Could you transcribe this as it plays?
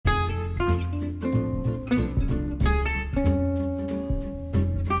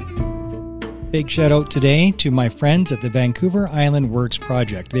Big shout out today to my friends at the Vancouver Island Works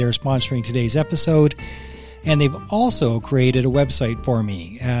Project. They are sponsoring today's episode, and they've also created a website for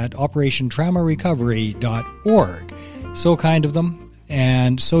me at operationtraumarecovery.org. So kind of them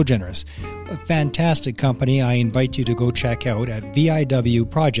and so generous. A fantastic company I invite you to go check out at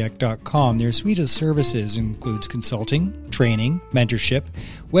viwproject.com. Their suite of services includes consulting, training, mentorship,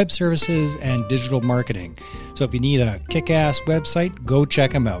 web services, and digital marketing. So if you need a kick-ass website, go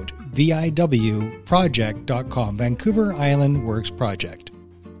check them out. viwproject.com, Vancouver Island Works Project.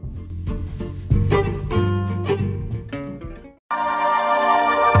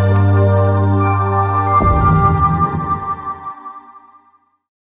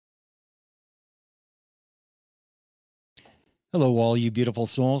 Hello, all you beautiful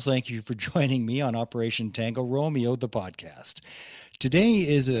souls. Thank you for joining me on Operation Tango Romeo, the podcast. Today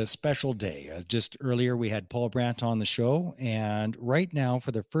is a special day. Just earlier, we had Paul Brandt on the show. And right now,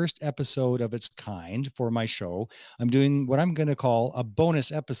 for the first episode of its kind for my show, I'm doing what I'm going to call a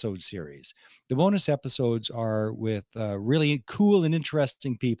bonus episode series. The bonus episodes are with really cool and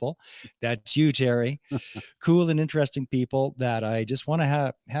interesting people. That's you, Terry. Cool and interesting people that I just want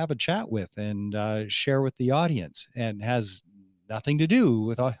to have a chat with and share with the audience, and has nothing to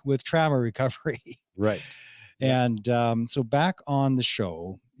do with trauma recovery. Right. And so back on the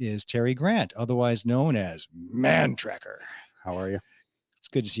show is Terry Grant, otherwise known as Man Trekker. How are you? It's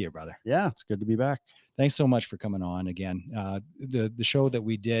good to see you, brother. Yeah, it's good to be back. Thanks so much for coming on again. The show that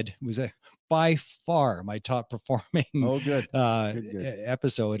we did was by far my top performing good.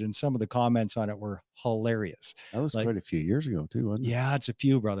 episode, and some of the comments on it were hilarious. That was quite a few years ago too, wasn't it? Yeah, it's a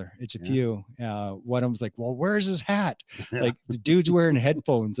few, brother. It's a few. One of them was like, well, where's his hat? Like, the dude's wearing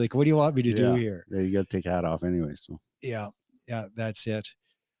headphones. Like, what do you want me to do here? Yeah, you got to take your hat off anyway. So yeah, that's it.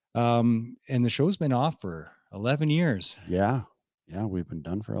 And the show's been off for 11 years. Yeah, we've been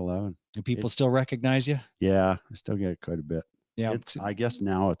done for 11. Do people still recognize you? Yeah, I still get quite a bit. Yeah. I guess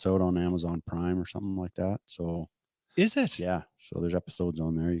now it's out on Amazon Prime or something like that. So is it? Yeah. So there's episodes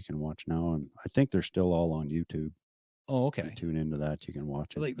on there you can watch now. And I think they're still all on YouTube. Oh, okay. You tune into that, you can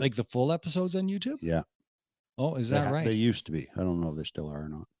watch it. Like the full episodes on YouTube? Yeah. Oh, is that right? They used to be. I don't know if they still are or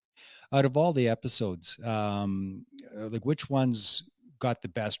not. Out of all the episodes, like, which ones got the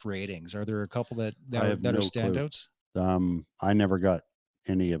best ratings? Are there a couple that are standouts? I never got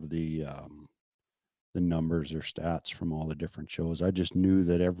any of the numbers or stats from all the different shows. I just knew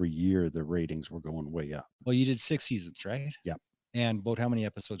that every year the ratings were going way up. Well, you did 6 seasons, right? Yeah. And about how many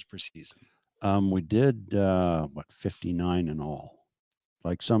episodes per season? We did 59 in all.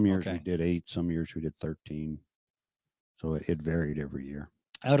 Like some years we did 8, some years we did 13. So it varied every year.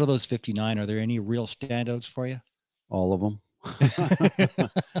 Out of those 59, are there any real standouts for you? All of them.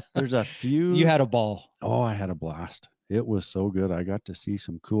 There's a few. You had a ball. Oh, I had a blast. It was so good. I got to see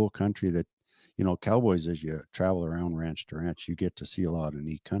some cool country that, cowboys, as you travel around ranch to ranch, you get to see a lot of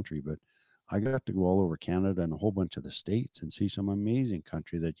neat country, but I got to go all over Canada and a whole bunch of the states and see some amazing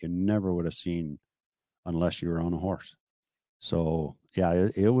country that you never would have seen unless you were on a horse. So yeah,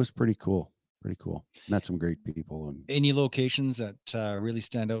 it was pretty cool. Pretty cool. Met some great people. And any locations that really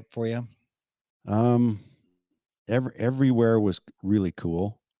stand out for you? Everywhere was really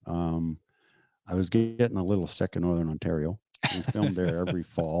cool. I was getting a little sick in Northern Ontario. We filmed there every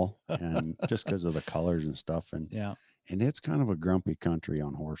fall, and just because of the colors and stuff. And it's kind of a grumpy country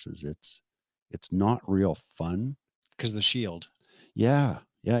on horses. It's not real fun because the shield. Yeah,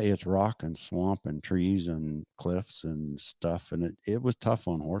 it's rock and swamp and trees and cliffs and stuff, and it was tough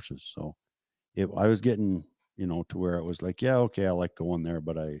on horses. So I was getting to where it was like, yeah, okay, I like going there,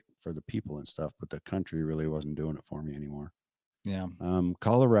 but for the people and stuff, but the country really wasn't doing it for me anymore. Yeah.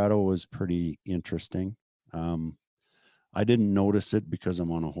 Colorado was pretty interesting. I didn't notice it because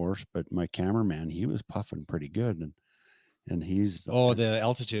I'm on a horse, but my cameraman, he was puffing pretty good, and he's the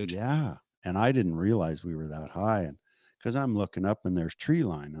altitude. Yeah, and I didn't realize we were that high, and because I'm looking up and there's tree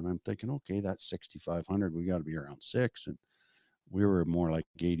line, and I'm thinking, okay, that's 6,500. We got to be around 6, and we were more like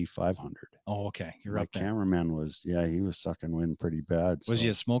 8,500. Oh, okay, you're my up there. Cameraman was, he was sucking wind pretty bad. Was he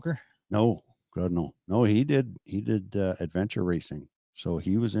a smoker? No, God, no. He did adventure racing. So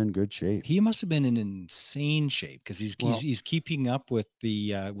he was in good shape. He must have been in insane shape because he's keeping up with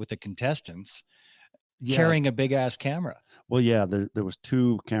the contestants, carrying a big ass camera. Well, yeah, there was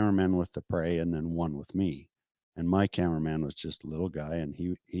 2 cameramen with the prey and then one with me, and my cameraman was just a little guy, and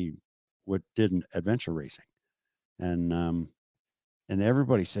he did an adventure racing, and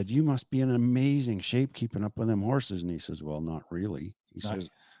everybody said, you must be in amazing shape keeping up with them horses, and he says, well, not really. He says,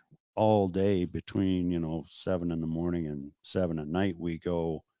 all day between 7 in the morning and 7 at night, we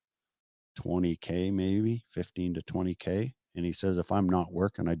go 20K, maybe 15 to 20K, And he says, if I'm not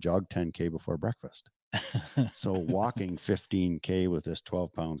working, I jog 10K before breakfast. So walking 15K with this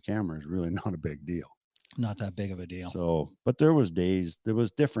 12-pound camera is really not a big deal. Not that big of a deal. So, but there was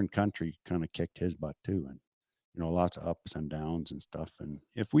different country kind of kicked his butt too. And, lots of ups and downs and stuff. And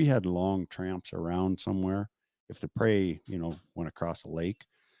if we had long tramps around somewhere, if the prey, went across a lake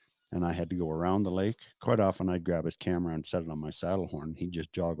and I had to go around the lake, quite often I'd grab his camera and set it on my saddle horn. He'd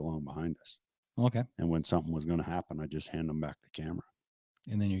just jog along behind us. Okay. And when something was going to happen, I'd just hand him back the camera.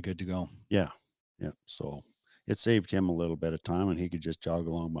 And then you're good to go. Yeah. Yeah. So it saved him a little bit of time, and he could just jog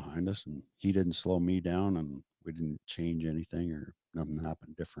along behind us, and he didn't slow me down, and we didn't change anything or nothing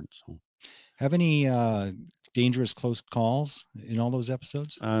happened different. So have any dangerous close calls in all those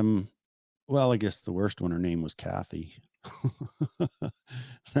episodes? Well, I guess the worst one, her name was Kathy.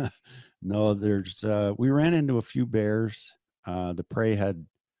 No, we ran into a few bears. The prey had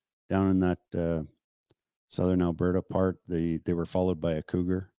down in that southern Alberta part, they were followed by a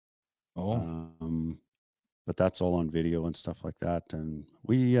cougar. Oh. But that's all on video and stuff like that. And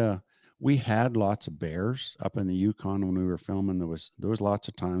we had lots of bears up in the Yukon when we were filming. There was lots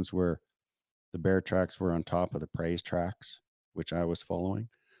of times where the bear tracks were on top of the prey's tracks, which I was following.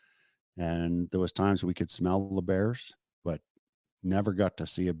 And there was times we could smell the bears, but never got to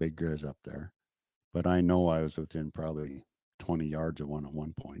see a big grizz up there. But I know I was within probably 20 yards of one at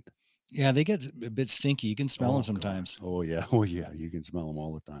one point. Yeah, they get a bit stinky. You can smell them sometimes. God. Oh yeah, you can smell them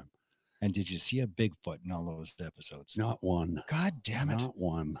all the time. And did you see a Bigfoot in all those episodes? Not one. God damn it. Not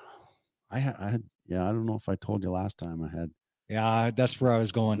one. I had I don't know if I told you last time I had. Yeah, that's where I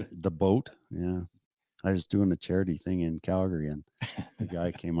was going. The boat. Yeah. I was doing a charity thing in Calgary, and the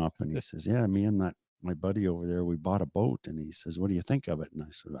guy came up and he says, yeah, me and my buddy over there, we bought a boat. And he says, what do you think of it? And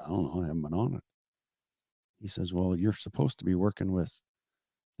I said, I don't know. I haven't been on it. He says, well, you're supposed to be working with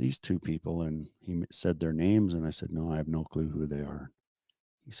these two people. And he said their names. And I said, no, I have no clue who they are.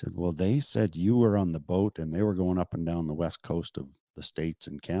 He said, well, they said you were on the boat and they were going up and down the west coast of the States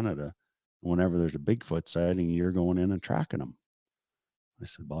and Canada. Whenever there's a Bigfoot sighting, you're going in and tracking them. I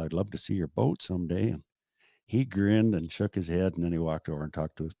said, well, I'd love to see your boat someday. And he grinned and shook his head, and then he walked over and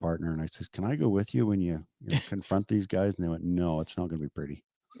talked to his partner. And I said, can I go with you when you confront these guys? And they went, no, it's not going to be pretty.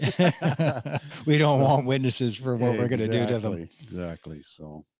 We don't want witnesses for what we're going to do to them. Exactly.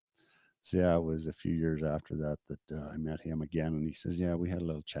 So yeah, it was a few years after that I met him again, and he says, yeah, we had a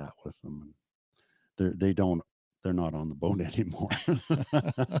little chat with them, and they're not on the boat anymore.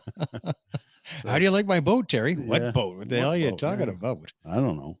 So, how do you like my boat, Terry? What boat? What the hell are you talking about? I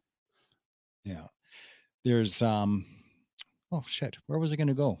don't know. Yeah. There's oh shit, where was I going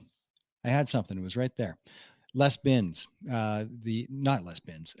to go? I had something. It was right there. Les Binns, not Les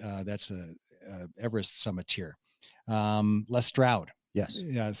Binns. That's a Everest summiteer. Les Stroud. Yes.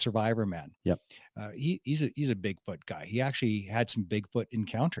 Survivor man. Yep. He's a Bigfoot guy. He actually had some Bigfoot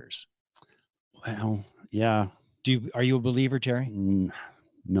encounters. Well, yeah. Are you a believer, Terry?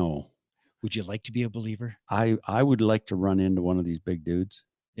 No. Would you like to be a believer? I would like to run into one of these big dudes.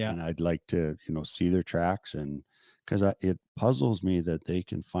 Yeah. And I'd like to, see their tracks, and because it puzzles me that they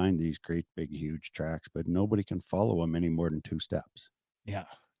can find these great big huge tracks, but nobody can follow them any more than 2 steps. Yeah.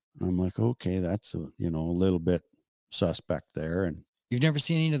 And I'm like, okay, that's a little bit suspect there. And you've never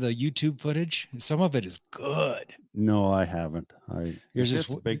seen any of the YouTube footage? Some of it is good. No, I haven't. If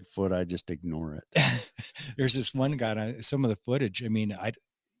it's Bigfoot, I just ignore it. There's this one guy on some of the footage. I mean,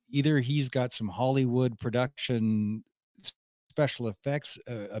 either he's got some Hollywood production special effects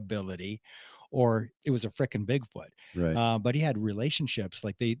ability, or it was a frickin' Bigfoot. Right. But he had relationships.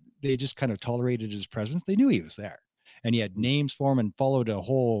 Like they just kind of tolerated his presence. They knew he was there, and he had names for him and followed a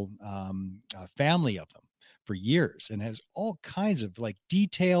whole family of them for years, and has all kinds of like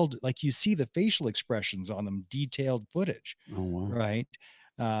detailed, like you see the facial expressions on them, detailed footage. Oh, wow. Right.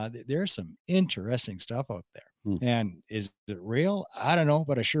 There's some interesting stuff out there. And is it real? I don't know,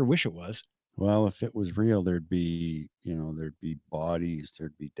 but I sure wish it was. Well, if it was real, there'd be bodies,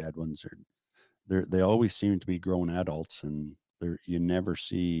 there'd be dead ones. They always seem to be grown adults, and you never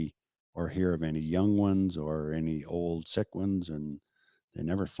see or hear of any young ones or any old sick ones, and they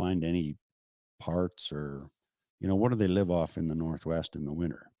never find any parts, or what do they live off in the Northwest in the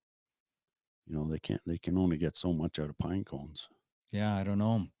winter? They can only get so much out of pine cones. Yeah, I don't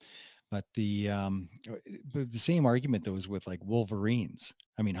know. But the same argument that was with like wolverines.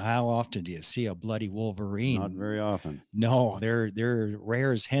 I mean, how often do you see a bloody wolverine? Not very often. No, they're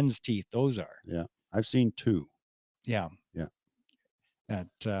rare as hen's teeth. Those are. Yeah, I've seen 2. Yeah. Yeah.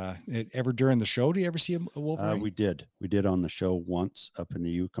 Ever during the show, do you ever see a wolverine? We did on the show once up in the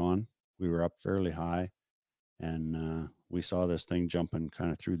Yukon. We were up fairly high, and we saw this thing jumping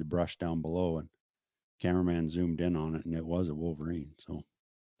kind of through the brush down below, and cameraman zoomed in on it, and it was a wolverine. So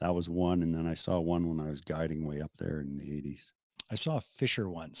that was one. And then I saw one when I was guiding way up there in the 80s. I saw a fisher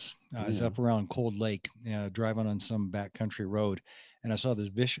once. I Oh, was yeah. up around Cold Lake, driving on some backcountry road, and I saw this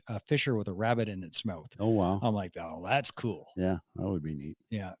fisher with a rabbit in its mouth. Oh, wow. I'm like, oh, that's cool. Yeah, that would be neat.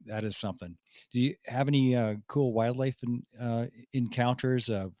 Yeah, that is something. Do you have any cool wildlife encounters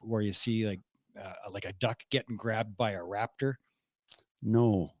where you see like a duck getting grabbed by a raptor?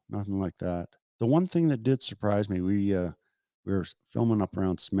 No, nothing like that. The one thing that did surprise me, we were filming up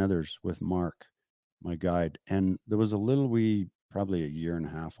around Smithers with Mark, my guide, and there was a little wee, probably a year and a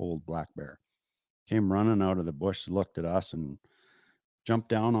half old black bear. Came running out of the bush, looked at us, and jumped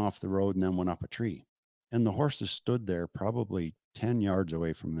down off the road and then went up a tree. And the horses stood there probably 10 yards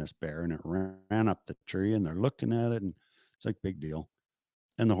away from this bear, and it ran up the tree, and they're looking at it, and it's like big deal.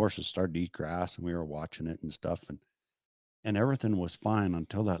 And the horses started to eat grass, and we were watching it and stuff, and everything was fine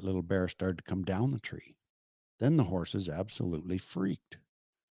until that little bear started to come down the tree. Then the horses absolutely freaked.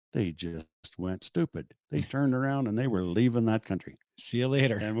 They just went stupid. They turned around and they were leaving that country. See you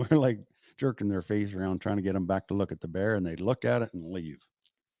later. And we're like jerking their face around trying to get them back to look at the bear, and they'd look at it and leave.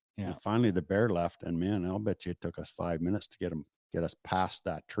 Yeah. And finally the bear left, and man, I'll bet you it took us 5 minutes to get us past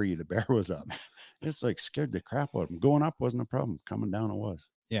that tree the bear was up. It's like scared the crap out of them. Going up wasn't a problem. Coming down it was.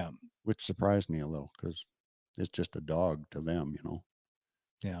 Yeah. Which surprised me a little because it's just a dog to them, you know.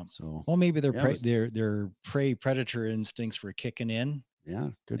 Yeah. So well, maybe their prey predator instincts were kicking in. Yeah,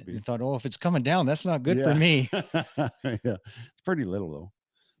 could be. And thought, oh, if it's coming down, that's not good for me. Yeah, it's pretty little though.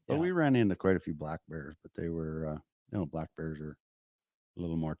 But we ran into quite a few black bears, but they were, black bears are a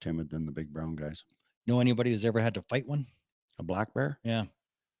little more timid than the big brown guys. Know anybody that's ever had to fight one? A black bear? Yeah.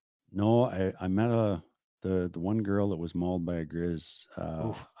 No, I met the one girl that was mauled by a grizz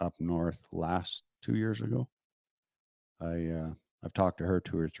up north last 2 years ago. I've talked to her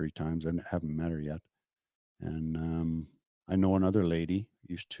 2 or 3 times. I haven't met her yet. And I know another lady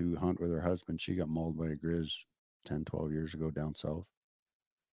used to hunt with her husband. She got mauled by a grizz 10, 12 years ago down south.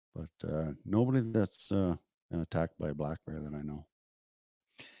 But nobody that's been attacked by a black bear that I know.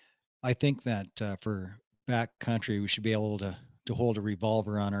 I think that for backcountry, we should be able to hold a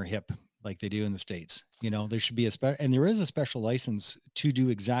revolver on our hip like they do in the States. You know, there should be and there is a special license to do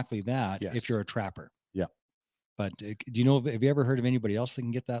exactly that if you're a trapper. Yeah. But do you know, have you ever heard of anybody else that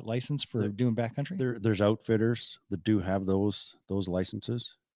can get that license for doing backcountry? There's outfitters that do have those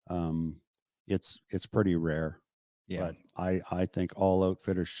licenses. It's pretty rare. Yeah. But I think all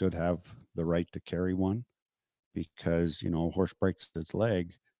outfitters should have the right to carry one because, a horse breaks its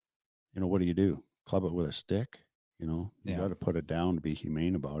leg. What do? Club it with a stick? You got to put it down to be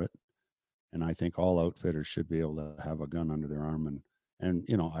humane about it. And I think all outfitters should be able to have a gun under their arm. And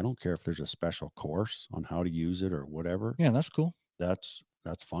I don't care if there's a special course on how to use it or whatever. Yeah, that's cool. That's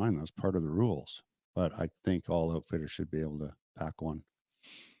fine. That's part of the rules. But I think all outfitters should be able to pack one.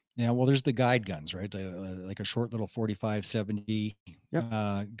 Yeah, well, there's the guide guns, right? Like a short little 45-70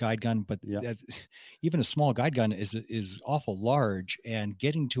 guide gun, but even a small guide gun is awful large, and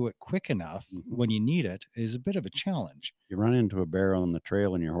getting to it quick enough when you need it is a bit of a challenge. You run into a bear on the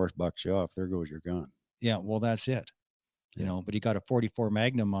trail and your horse bucks you off, there goes your gun. Yeah, well, that's it. But you got a 44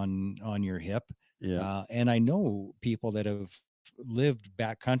 Magnum on your hip. Yeah. And I know people that have lived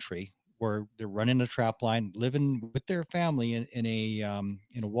backcountry where they're running a trap line, living with their family in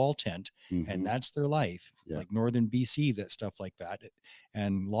a wall tent, and that's their life. Yeah. Like northern BC, that stuff like that.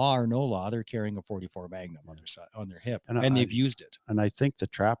 And law or no law, they're carrying a 44 Magnum on their side, on their hip, and they've used it. And I think the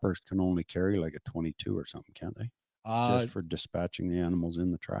trappers can only carry like a 22 or something, can't they? Just for dispatching the animals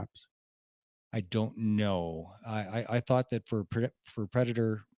in the traps. I don't know. I thought that for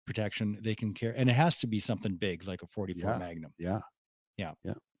predator protection, they can carry, and it has to be something big like a 44 Magnum. Yeah.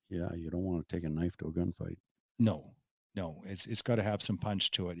 You don't want to take a knife to a gunfight. No, it's got to have some punch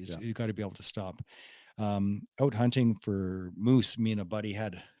to it. You got to be able to stop. Out hunting for moose, me and a buddy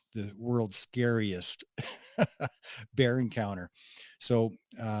had the world's scariest bear encounter. So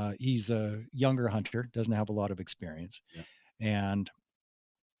he's a younger hunter, doesn't have a lot of experience, and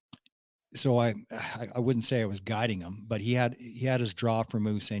so I wouldn't say I was guiding him, but he had his draw for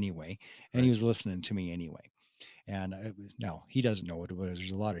moose anyway, and he was listening to me anyway. And no, he doesn't know what it was.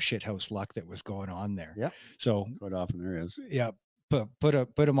 There's a lot of shithouse luck that was going on there. Yeah. So quite often there is. Yeah. Put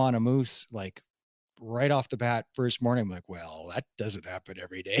him on a moose like right off the bat first morning. I'm like, well, that doesn't happen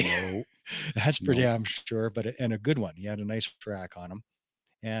every day. No. That's pretty damn sure, and a good one. He had a nice track on him,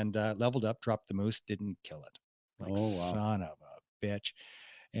 and leveled up, dropped the moose, didn't kill it. Like, son of a bitch.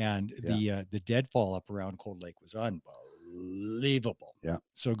 And the deadfall up around Cold Lake was unbelievable. Yeah.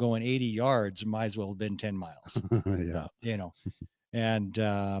 So going 80 yards might as well have been 10 miles. Yeah. And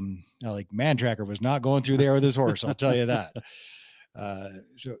like Man Tracker was not going through there with his horse, I'll tell you that.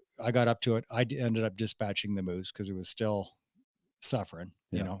 So I got up to it. Ended up dispatching the moose because it was still suffering,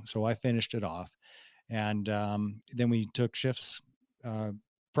 Yeah. So I finished it off. And then we took shifts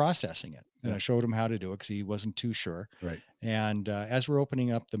processing it. And Yeah. I showed him how to do it because he wasn't too sure. Right. And as we're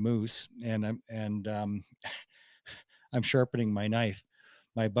opening up the moose, and I'm sharpening my knife,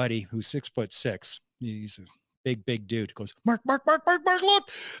 my buddy, who's 6'6", he's a big dude, goes, Mark, look.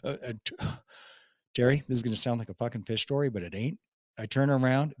 Terry, this is going to sound like a fucking fish story, but it ain't. I turn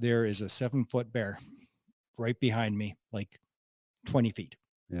around, there is a 7-foot bear right behind me, like 20 feet.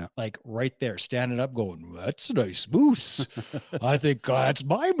 Yeah. Like right there, standing up, going, that's a nice moose. I think that's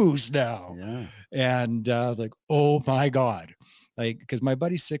my moose now. Yeah. And like, oh my God. Like, because my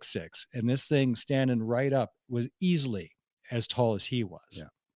buddy's 6'6", and this thing standing right up was easily as tall as he was. Yeah.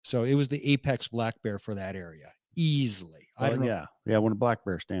 So it was the apex black bear for that area. Easily. I don't know. Yeah. When a black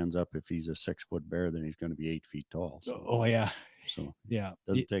bear stands up, if he's a 6-foot bear, then he's going to be 8 feet tall. So. Oh yeah. So yeah,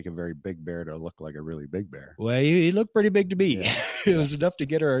 doesn't take a very big bear to look like a really big bear. Well, he looked pretty big to me. Yeah. It was enough to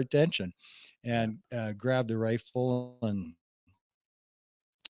get our attention, and grab the rifle, and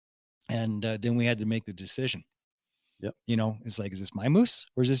then we had to make the decision. Yep. It's like, is this my moose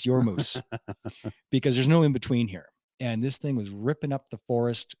or is this your moose? Because there's no in between here. And this thing was ripping up the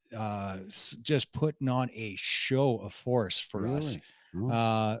forest, just putting on a show of force for us. He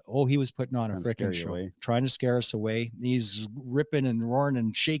was putting on a freaking show, trying to scare us away. He's ripping and roaring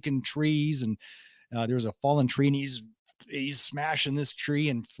and shaking trees, and there was a fallen tree, and he's smashing this tree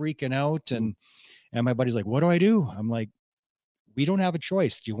and freaking out. And my buddy's like, what do I do? I'm like, we don't have a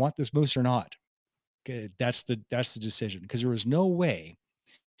choice. Do you want this moose or not? Okay, that's the decision, because there was no way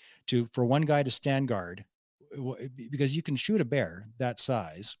for one guy to stand guard, because you can shoot a bear that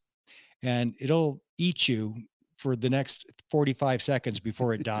size and it'll eat you for the next 45 seconds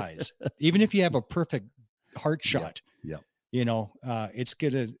before it dies. Even if you have a perfect heart shot. Yeah.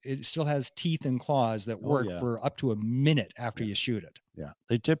 It still has teeth and claws that work for up to a minute after you shoot it. Yeah.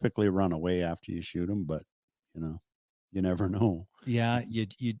 They typically run away after you shoot them, but you never know. Yeah.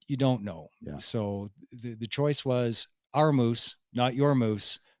 You don't know. Yeah. So the choice was our moose, not your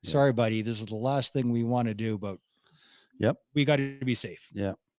moose. Yeah. Sorry, buddy. This is the last thing we want to do, but we got to be safe.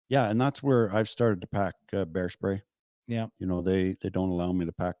 Yeah. Yeah. And that's where I've started to pack bear spray. Yeah. They don't allow me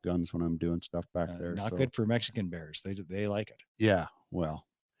to pack guns when I'm doing stuff back there. Not good for Mexican bears. They like it. Yeah. Well,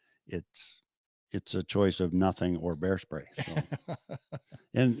 it's a choice of nothing or bear spray. So,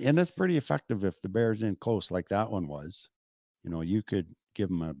 and it's pretty effective if the bear's in close like that one was. You could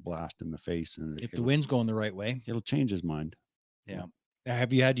give him a blast in the face, and if the wind's going the right way, it'll change his mind. Yeah.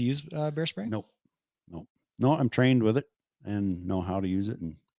 Have you had to use bear spray? Nope. No, I'm trained with it and know how to use it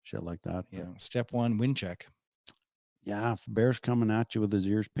and shit like that. Yeah. Step one, wind check. Yeah. If a bear's coming at you with his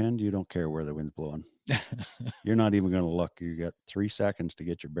ears pinned, you don't care where the wind's blowing. You're not even going to look. You got 3 seconds to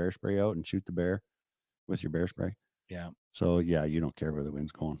get your bear spray out and shoot the bear with your bear spray. Yeah. So yeah, you don't care where the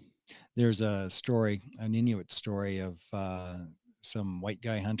wind's going. There's a story, an Inuit story of some white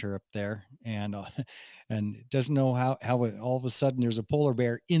guy hunter up there, and doesn't know how all of a sudden there's a polar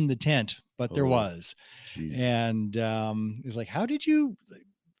bear in the tent, but there was. Geez. And it's like, how did you?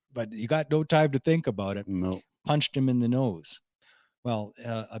 But you got no time to think about it. No. Punched him in the nose. Well,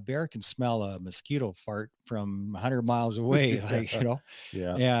 a bear can smell a mosquito fart from 100 miles away, like,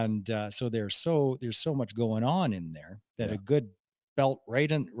 Yeah. And so there's so much going on in there that a good belt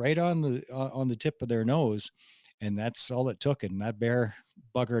right on the tip of their nose, and that's all it took. And that bear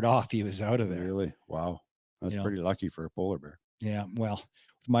buggered off. He was out of there. Really? Wow. That's pretty lucky for a polar bear. Yeah. Well,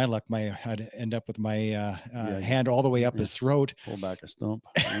 with my luck, I'd end up with my hand all the way up his throat. Pull back a stump.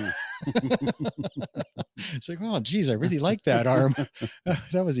 It's like, oh, geez, I really like that arm.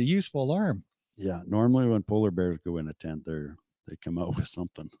 That was a useful arm. Yeah. Normally when polar bears go in a tent, they come out with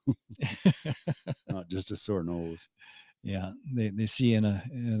something, not just a sore nose. Yeah. They see in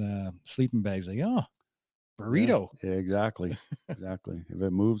a sleeping bag, like, oh, burrito. Yeah, exactly. Exactly. If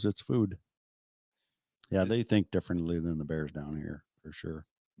it moves, it's food. Yeah. They think differently than the bears down here for sure.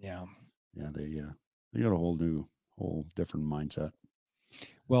 Yeah. Yeah. They got a whole different mindset.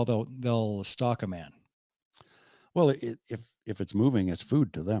 Well, they'll stalk a man. Well, if it's moving, it's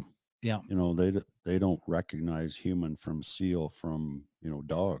food to them. Yeah. They don't recognize human from seal from,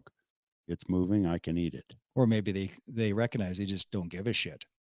 dog. It's moving. I can eat it. Or maybe they recognize, they just don't give a shit.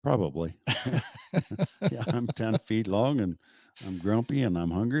 Probably. Yeah. I'm 10 feet long and I'm grumpy and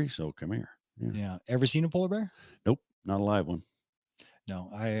I'm hungry. So come here. Yeah. Ever seen a polar bear? Nope. Not a live one. No,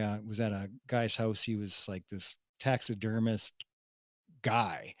 I was at a guy's house. He was like this taxidermist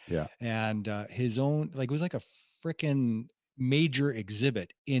guy. Yeah. And his own, like, it was like a freaking major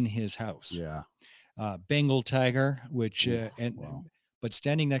exhibit in his house. Yeah. Bengal tiger, which Ooh, wow. but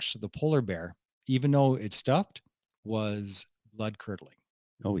standing next to the polar bear, even though it's stuffed, was blood curdling.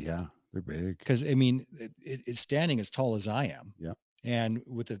 Oh yeah, they're big. Because I mean, it's standing as tall as I am, Yeah. and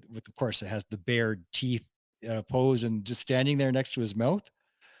with of course it has the bared teeth pose, and just standing there next to his mouth.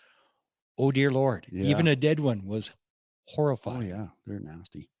 Oh dear Lord! Yeah. Even a dead one was Oh horrifying. yeah, they're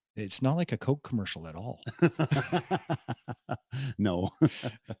nasty. It's not like a Coke commercial at all. No.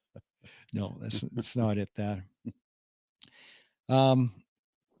 No, that's not it. That. Um,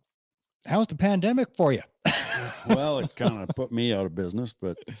 how's the pandemic for you? Well, it kind of put me out of business,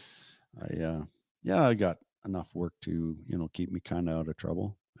 but yeah, I got enough work to, keep me kind of out of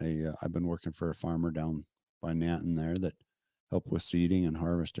trouble. I've been working for a farmer down by Nanton there that help with seeding and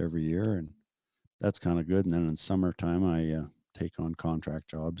harvest every year, and that's kind of good. And then in summertime, I take on contract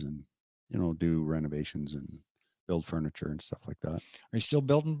jobs and, do renovations and build furniture and stuff like that. Are you still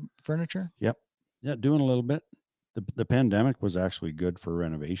building furniture? Yep. Yeah, doing a little bit. The pandemic was actually good for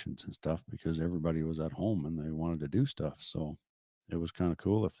renovations and stuff because everybody was at home and they wanted to do stuff. So it was kind of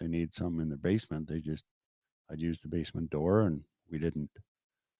cool. If they need something in their basement, I'd use the basement door, and we didn't,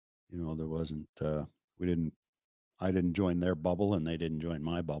 there wasn't, we didn't, I didn't join their bubble and they didn't join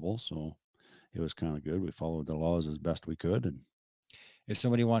my bubble. So it was kind of good. We followed the laws as best we could. And If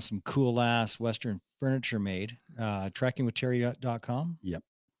somebody wants some cool ass Western furniture made, trackingwithterry.com. yep.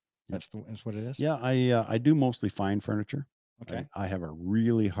 That's what it is. Yeah. I do mostly fine furniture. Okay. I have a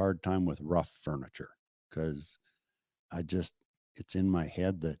really hard time with rough furniture because it's in my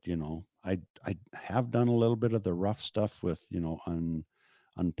head that, I have done a little bit of the rough stuff with,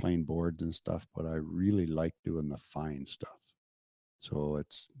 unplaned boards and stuff, but I really like doing the fine stuff. So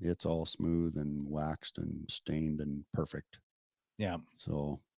it's all smooth and waxed and stained and perfect. Yeah.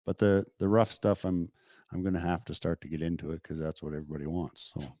 So, but the rough stuff, I'm going to have to start to get into it because that's what everybody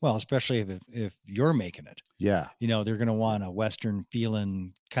wants. So, Well, especially if you're making it, yeah, they're going to want a Western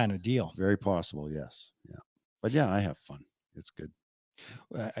feeling kind of deal. very possible. Yes. Yeah. But yeah, I have fun. It's good.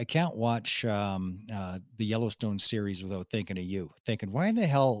 I can't watch the Yellowstone series without thinking of you. Thinking, why the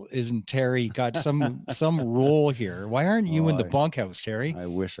hell isn't Terry got some role here? Why aren't you in the bunkhouse, Terry? I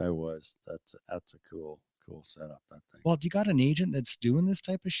wish I was. That's a cool setup. That thing. Well, do you got an agent that's doing this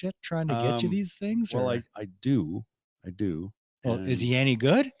type of shit, trying to get you these things? Well, or? I do. Well, is he any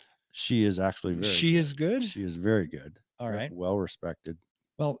good? She is actually very. She is good. She is very good. All right. Well respected.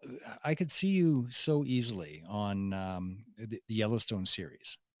 Well, I could see you so easily on the Yellowstone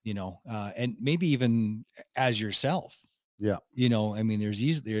series, and maybe even as yourself. Yeah. I mean,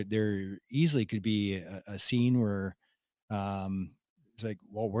 there easily could be a scene where it's like,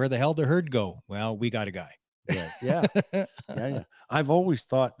 well, where the hell did the herd go? Well, we got a guy. Right. Yeah. Yeah. I've always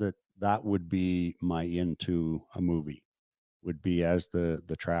thought that would be my into a movie, would be as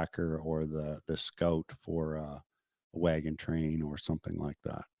the tracker or the scout for a wagon train or something like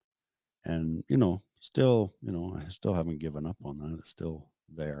that. And still, I still haven't given up on that. It's still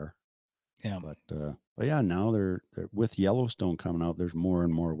there. Yeah. But yeah, now they're with Yellowstone coming out, there's more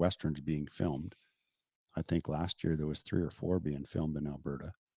and more Westerns being filmed. I think last year there was 3 or 4 being filmed in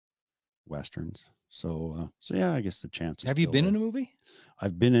Alberta, Westerns. So yeah, I guess the chance. Have you been in a movie?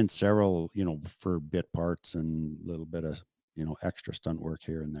 I've been in several, for bit parts and a little bit of, extra stunt work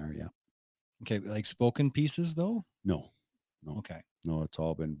here and there. Yeah. Okay. Like spoken pieces though? No. Okay. No, it's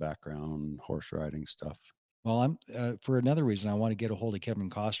all been background horse riding stuff. Well, I'm for another reason, I want to get a hold of Kevin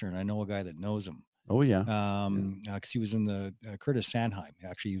Costner, and I know a guy that knows him. Oh yeah. Because he was in the Curtis Sandheim.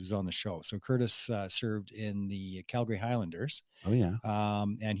 Actually, he was on the show. So Curtis served in the Calgary Highlanders. Oh yeah.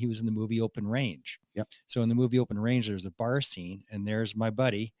 And he was in the movie Open Range. Yep. So in the movie Open Range, there's a bar scene, and there's my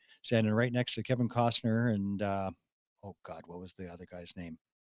buddy standing right next to Kevin Costner and oh God, what was the other guy's name?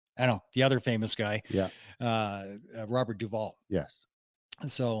 I don't know, the other famous guy. Yeah. Robert Duvall. Yes.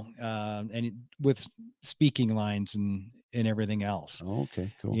 So and with speaking lines and everything else. Oh,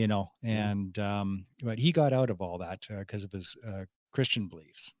 okay, cool. And but he got out of all that because of his Christian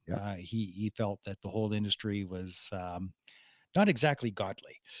beliefs. Yeah. He felt that the whole industry was not exactly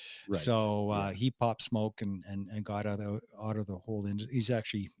godly. Right. So he popped smoke and got out of the whole industry. He's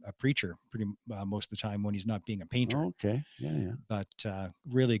actually a preacher pretty most of the time when he's not being a painter. Oh, okay. Yeah. But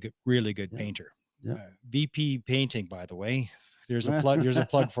really good painter. Yeah. VP Painting, by the way. There's a plug. There's a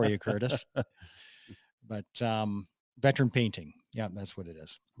plug for you, Curtis. But Veteran Painting, yeah, that's what it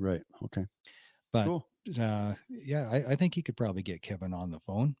is. Right. Okay. But cool. Yeah, I think you could probably get Kevin on the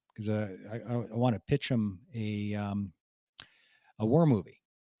phone because I want to pitch him a war movie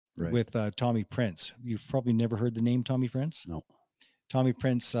with Tommy Prince. You've probably never heard the name Tommy Prince. No. Tommy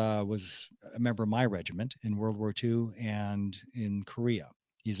Prince was a member of my regiment in World War II and in Korea.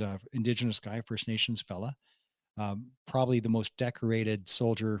 He's a Indigenous guy, First Nations fella, probably the most decorated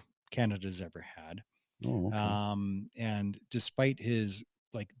soldier Canada's ever had. Oh, okay. And despite his,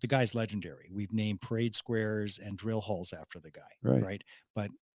 like, the guy's legendary. We've named parade squares and drill halls after the guy, Right. right?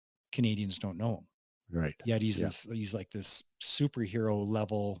 But Canadians don't know him. Right. Yet Yeah. he's like this superhero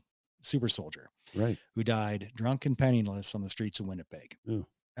level super soldier Right. who died drunk and penniless on the streets of Winnipeg. Ooh,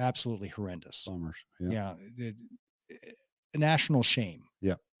 Absolutely horrendous. bummers. Yeah. Yeah, a national shame.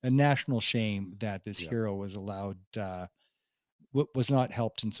 Yeah. A national shame that this Yeah. hero was allowed, was not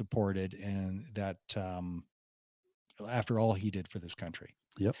helped and supported, and that after all he did for this country.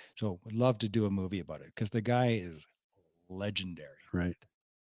 Yep. So would love to do a movie about it because the guy is legendary. Right.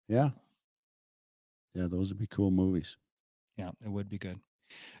 Yeah. Yeah. Those would be cool movies. Yeah, it would be good.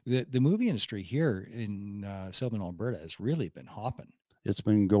 The movie industry here in Southern Alberta has really been hopping. It's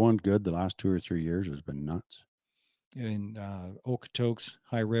been going good. The last 2 or 3 years has been nuts. In Okotoks,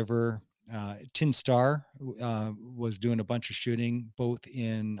 High River, Tin Star was doing a bunch of shooting both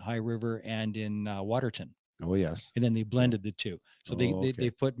in High River and in Waterton. Oh, yes. And then they blended the two. So they okay.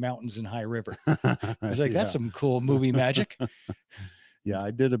 put mountains in High River. It's like, that's Yeah. some cool movie magic. Yeah,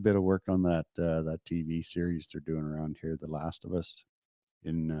 I did a bit of work on that that TV series they're doing around here, The Last of Us,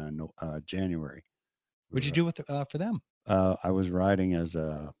 in January. What'd you do with for them? I was riding as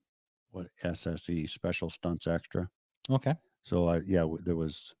a SSE, Special Stunts Extra. Okay. So there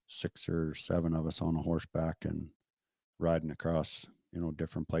was 6 or 7 of us on a horseback and riding across,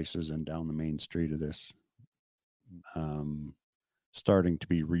 different places and down the main street of this starting to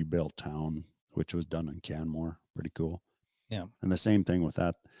be rebuilt town, which was done in Canmore. Pretty cool. Yeah. And the same thing with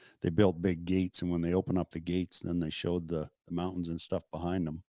that, they built big gates, and when they open up the gates, then they showed the mountains and stuff behind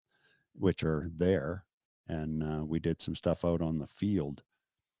them, which are there. And we did some stuff out on the field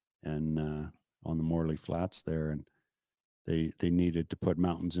and on the Morley Flats there, and they needed to put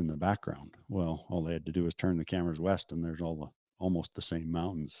mountains in the background. Well, all they had to do was turn the cameras west, and there's almost the same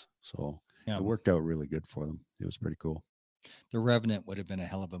mountains. So it worked out really good for them. It was pretty cool. The Revenant would have been a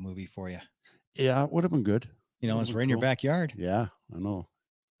hell of a movie for you. Yeah, it would have been good. It's right in your backyard. Yeah, I know.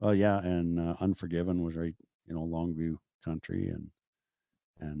 Oh yeah, and Unforgiven was right, Longview country,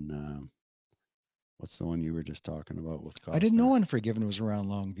 and what's the one you were just talking about with Costner? I didn't know Unforgiven was around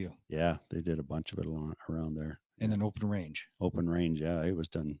Longview. Yeah, they did a bunch of it around there. And then Open Range. Open Range, yeah, it was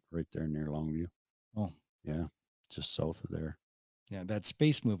done right there near Longview. Oh, yeah, just south of there. Yeah, that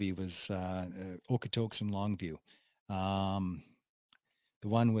space movie was Okotoks and Longview. The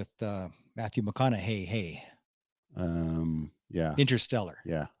one with Matthew McConaughey. Hey. Yeah. Interstellar.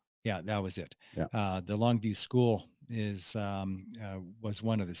 Yeah. Yeah, that was it. Yeah. The Longview School was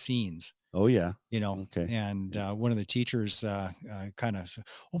one of the scenes. Oh yeah. Okay. And one of the teachers kind of said,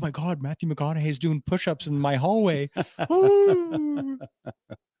 "Oh my God, Matthew McConaughey's doing push-ups in my hallway."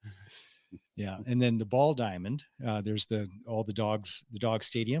 Yeah. And then the Ball Diamond, there's the Dog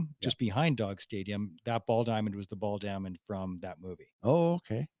Stadium, just behind Dog Stadium. That Ball Diamond was the Ball Diamond from that movie. Oh,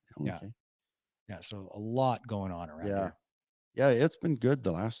 okay. Yeah. Yeah. So a lot going on around here. Yeah. It's been good.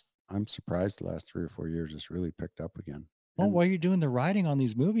 I'm surprised the last 3 or 4 years it's really picked up again. Well, while you're doing the writing on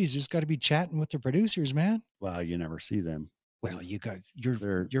these movies, you just got to be chatting with the producers, man. Well, you never see them. Well, you're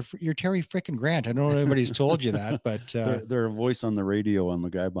Terry frickin' Grant. I don't know if anybody's told you that, but they're a voice on the radio on the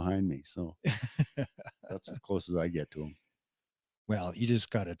guy behind me, so that's as close as I get to them. Well, you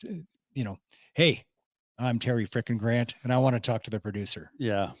just got to, hey, I'm Terry frickin' Grant, and I want to talk to the producer.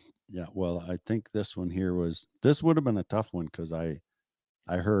 Yeah. Well, I think this one here this would have been a tough one because I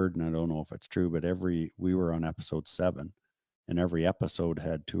heard, and I don't know if it's true, but we were on episode 7, and every episode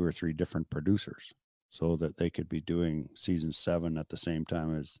had 2 or 3 different producers, so that they could be doing season 7 at the same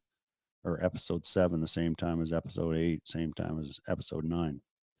time or episode 7 the same time as episode 8, same time as episode 9.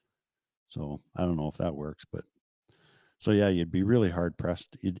 So I don't know if that works, but so yeah, you'd be really hard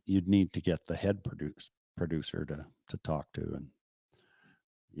pressed. You'd need to get the head producer to talk to, and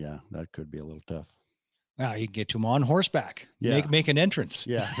yeah, that could be a little tough. Wow, you can get to him on horseback. Yeah. Make an entrance.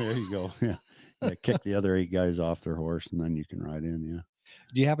 Yeah, there you go. Yeah. Kick the other 8 guys off their horse, and then you can ride in. Yeah.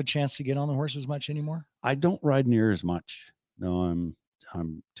 Do you have a chance to get on the horse as much anymore? I don't ride near as much. No,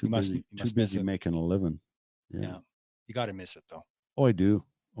 I'm too busy making a living. Yeah. You got to miss it though. Oh, I do.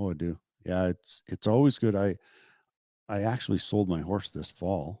 Yeah, it's always good. I actually sold my horse this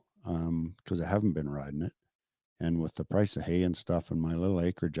fall because I haven't been riding it, and with the price of hay and stuff and my little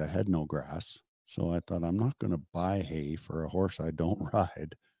acreage, I had no grass. So I thought, I'm not going to buy hay for a horse I don't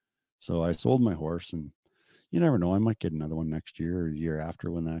ride. So I sold my horse, and you never know, I might get another one next year or the year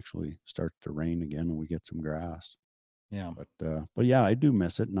after when it actually starts to rain again and we get some grass. Yeah. But yeah, I do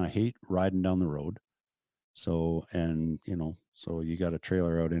miss it, and I hate riding down the road. So, and so you got a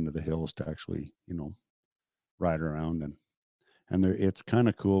trailer out into the hills to actually, ride around, and there it's kind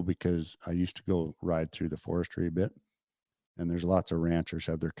of cool because I used to go ride through the forestry a bit, and there's lots of ranchers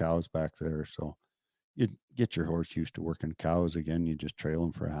have their cows back there. So you get your horse used to working cows again. You just trail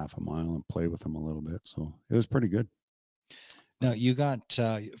them for half a mile and play with them a little bit. So it was pretty good. Now you got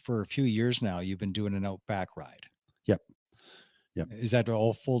for a few years now, you've been doing an outback ride. Yep. Yep. Is that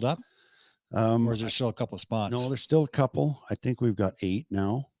all filled up, or is there still a couple of No, spots? there's still a couple. I think we've got 8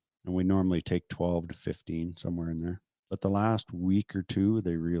 now, and we normally take 12 to 15, somewhere in there. But the last week or two,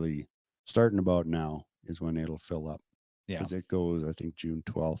 they really starting about now is when it'll fill up Yeah. because it goes, I think, June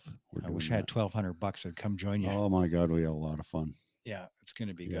 12th. I wish I had $1,200 to come join you. Oh my God, we had a lot of fun. Yeah, it's going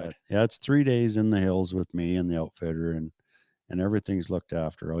to be Yeah, good. yeah. It's 3 days in the hills with me and the outfitter, and everything's looked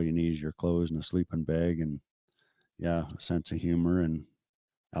after. All you need is your clothes and a sleeping bag, and yeah, a sense of humor, and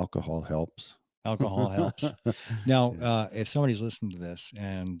alcohol helps. Alcohol helps. Now, Yeah. if somebody's listening to this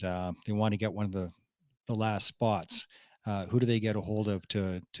and they want to get one of the last spots, who do they get a hold of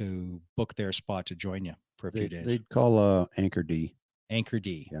to book their spot to join you for a few days? They'd call Anchor D. Anchor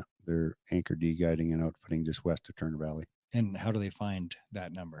D. Yeah, they're Anchor D guiding and outfitting just west of Turner Valley. And how do they find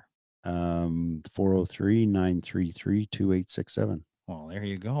that number? 403-933-2867. Well, there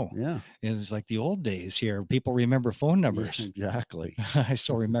you go. Yeah. It's like the old days here. People remember phone Yeah, numbers. exactly. I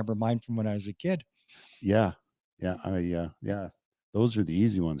still remember mine from when I was a kid. Yeah. Yeah. Yeah. Those are the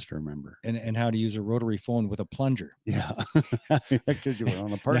easy ones to remember. And how to use a rotary phone with a plunger. Yeah. Because you were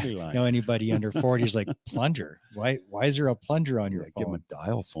on the party line. Now anybody under 40 is like, plunger? Why is there a plunger on your Give them phone? a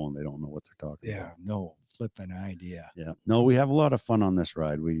dial phone. They don't know what they're talking about. Yeah, no flipping idea. Yeah. No, we have a lot of fun on this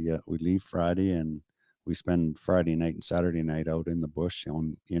ride. We leave Friday and we spend Friday night and Saturday night out in the bush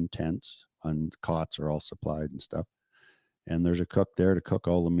in tents, and cots are all supplied and stuff. And there's a cook there to cook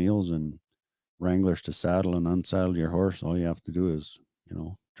all the meals, and wranglers to saddle and unsaddle your horse. All you have to do is,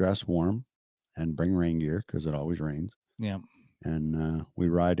 dress warm and bring rain gear because it always rains. Yeah. And we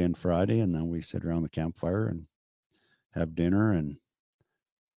ride in Friday, and then we sit around the campfire and have dinner and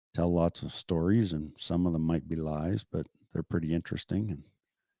tell lots of stories, and some of them might be lies, but they're pretty interesting.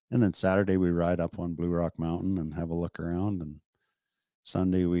 And then Saturday we ride up on Blue Rock Mountain and have a look around, and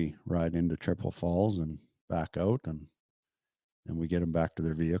Sunday we ride into Triple Falls and back out, and then we get them back to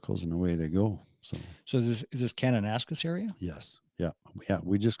their vehicles and away they go. So is this Kananaskis area? Yes. Yeah.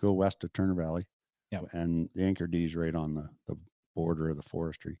 We just go west of Turner Valley. Yeah. And the Anchor D is right on the border of the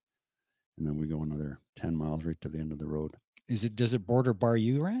forestry. And then we go another 10 miles right to the end of the road. Does it border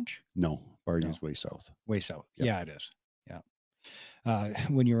Bayou Ranch? No, Bayou's way south. Way south. Yep. Yeah, it is. Yeah.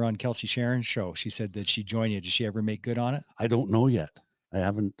 When you were on Kelsey Sharon's show, she said that she'd join you. Did she ever make good on it? I don't know yet. I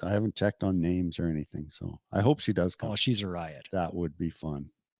haven't checked on names or anything. So I hope she does come. Oh, she's a riot. That would be fun.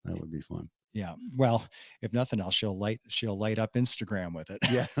 That would be fun. Yeah. Well, if nothing else, she'll light up Instagram with it.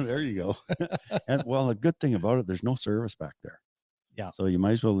 Yeah, there you go. And well, the good thing about it, there's no service back there. Yeah. So you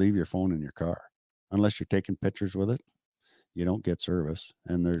might as well leave your phone in your car. Unless you're taking pictures with it, you don't get service,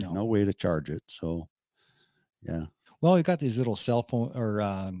 and there's no way to charge it. So yeah. Well, we've got these little cell phone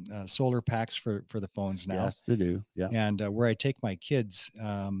or solar packs for the phones now. Yes, they do. Yeah. And where I take my kids,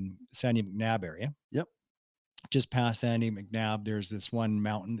 Sandy McNabb area. Yep. Just past Sandy McNabb, there's this one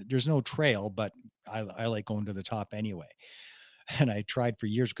mountain. There's no trail, but I like going to the top anyway. And I tried for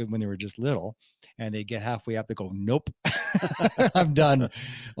years when they were just little, and they get halfway up, they go, nope, I'm done.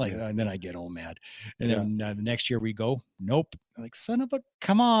 And then I get all mad. And then the next year we go, nope. I'm like, son of a,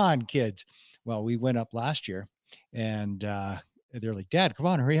 come on, kids. Well, we went up last year, and they're like, Dad, come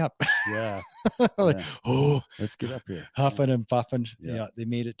on, hurry up. Yeah. Like, oh, let's get up here. Huffing and puffing. Yeah. They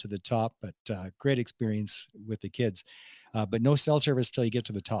made it to the top, but great experience with the kids. But no cell service till you get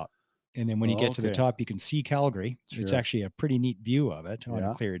to the top. And then when you get to the top, you can see Calgary. Sure. It's actually a pretty neat view of it on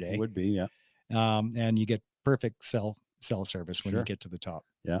a clear day. It would be, yeah. And you get perfect cell service when you get to the top.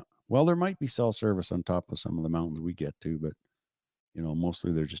 Yeah. Well, there might be cell service on top of some of the mountains we get to, but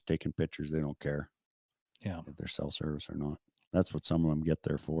mostly they're just taking pictures. They don't care. Yeah. If there's cell service or not. That's what some of them get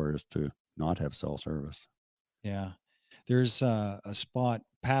there for, is to not have cell service. Yeah. There's a spot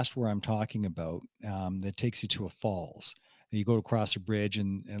past where I'm talking about that takes you to a falls. You go across a bridge,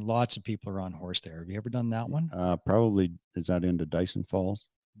 and lots of people are on horse there. Have you ever done that one? Probably. Is that into Dyson Falls?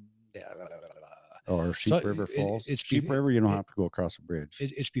 Or Sheep River Falls? It's Sheep River. You don't have to go across a bridge.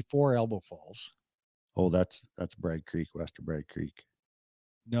 It's before Elbow Falls. Oh, that's Bragg Creek, west of Bragg Creek.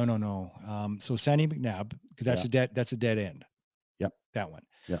 No. So Sandy McNabb, because that's a dead end. Yep. That one.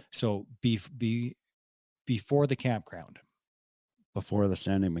 Yeah. So before the campground, Before the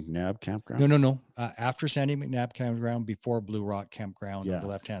Sandy McNabb No, campground? no, no. After Sandy McNabb Campground, before Blue Rock Campground on the Yeah.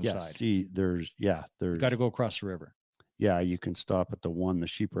 left-hand Yeah. side. See, You got to go across the river. yeah, you can stop at the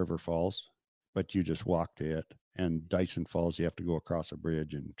Sheep River Falls, but you just walk to it. And Dyson Falls, you have to go across a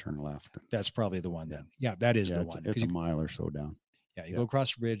bridge and turn left. And That's probably the one Yeah. then. Yeah, that is yeah, the it's, one. it's 'Cause a you, mile or so down. yeah, you yeah. go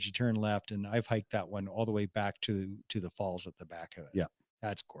across the bridge, you turn left, and I've hiked that one all the way back to the falls at the back of it. Yeah.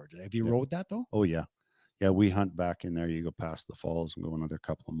 That's gorgeous. Have you Yeah. rode that though? Oh, yeah. Yeah, we hunt back in there. You go past the falls and go another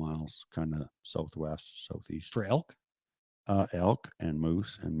couple of miles, kind of southwest, southeast. For elk? Elk and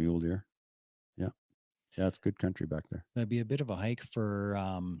moose and mule deer. Yeah. Yeah, it's good country back there. That'd be a bit of a hike for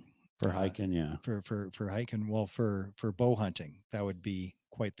hiking, yeah. For hiking. Well, for bow hunting, that would be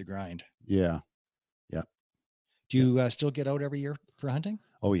quite the grind. Yeah. Do you still get out every year for hunting?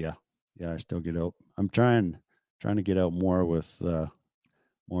 Oh, yeah. Yeah, I still get out. I'm trying to get out more with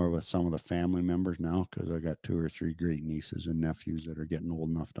some of the family members now, because I got 2 or 3 great nieces and nephews that are getting old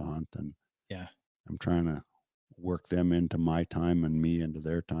enough to hunt, and Yeah. I'm trying to work them into my time and me into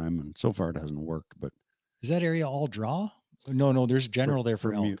their time, and so far it hasn't worked. But Is that area all draw? No, there's general there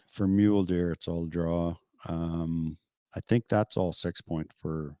for elk. For mule deer, it's all draw. I think that's all 6-point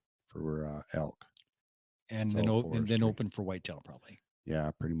for elk. And It's then all and then forestry. open for whitetail probably. Yeah,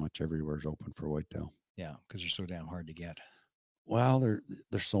 pretty much everywhere's open for whitetail. Yeah, because they're so damn hard to get. Well,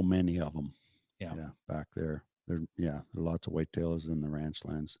 there's so many of them. Yeah. Yeah, back there. There are lots of whitetails in the ranch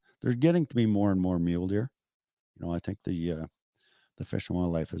lands. There's getting to be more and more mule deer. You know, I think the Fish and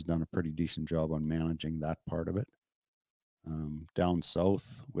Wildlife has done a pretty decent job on managing that part of it. Down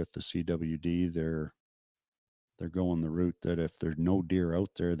south with the CWD, they're going the route that if there's no deer out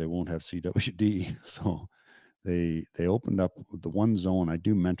there, they won't have CWD. So they opened up the one zone. I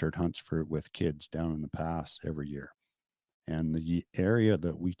do mentored hunts with kids down in the pass every year, and the area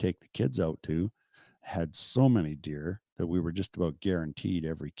that we take the kids out to had so many deer that we were just about guaranteed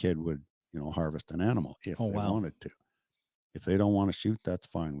every kid would, harvest an animal if Oh, they wow. wanted to. If they don't want to shoot, that's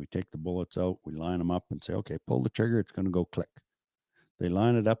fine. We take the bullets out, we line them up and say, okay, pull the trigger. It's going to go click. They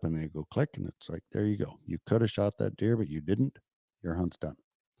line it up and they go click, and it's like, there you go. You could have shot that deer, but you didn't. Your hunt's done.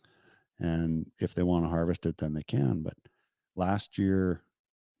 And if they want to harvest it, then they can. But last year,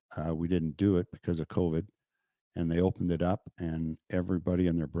 we didn't do it because of COVID, and they opened it up, and everybody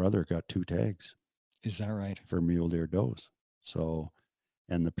and their brother got 2 tags Is that right? for mule deer does. So,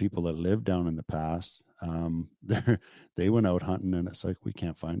 and the people that live down in the pass, they went out hunting, and it's like, we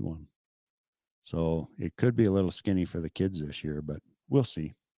can't find one. So it could be a little skinny for the kids this year, but we'll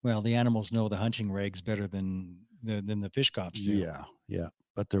see. Well, the animals know the hunting regs better than the fish cops do. Yeah.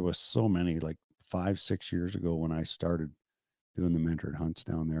 But there was so many, like 5-6 years ago when I started doing the mentored hunts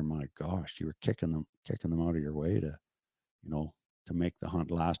down there. My gosh, you were kicking them out of your way to make the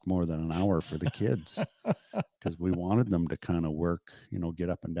hunt last more than an hour for the kids, because we wanted them to kind of work, get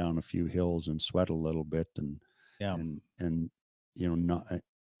up and down a few hills and sweat a little bit, and not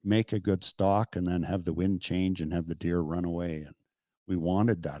make a good stalk, and then have the wind change and have the deer run away. And we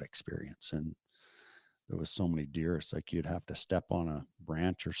wanted that experience. And there was so many deer. It's like you'd have to step on a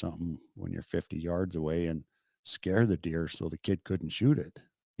branch or something when you're 50 yards away and scare the deer so the kid couldn't shoot it.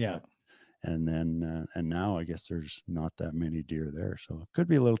 Yeah. And then, and now I guess there's not that many deer there. So it could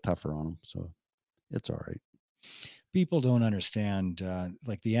be a little tougher on them. So it's all right. People don't understand,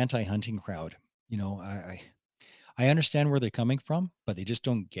 like the anti-hunting crowd. I understand where they're coming from, but they just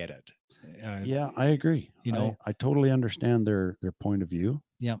don't get it. Yeah, I agree. I totally understand their point of view.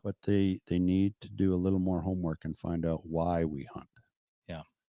 Yeah. But they need to do a little more homework and find out why we hunt. Yeah.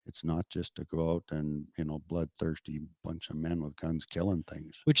 It's not just to go out and, bloodthirsty bunch of men with guns killing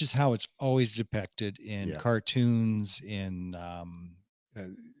things. Which is how it's always depicted in Yeah. cartoons, in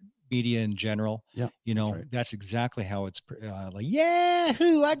media in general. Yeah. That's exactly how it's like,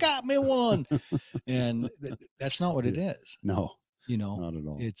 yahoo, I got me one. And that's not what it is. No, not at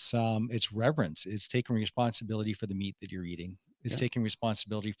all. It's reverence. It's taking responsibility for the meat that you're eating. It's taking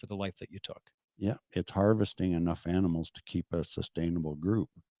responsibility for the life that you took. Yeah. It's harvesting enough animals to keep a sustainable group,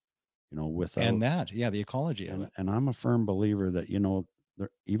 without. And the ecology of it. And I'm a firm believer that,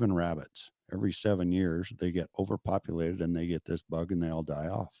 even rabbits, every 7 years, they get overpopulated and they get this bug and they all die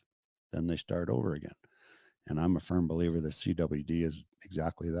off. Then they start over again. And I'm a firm believer that CWD is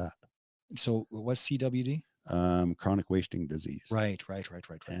exactly that. So what's CWD? Chronic wasting disease. Right.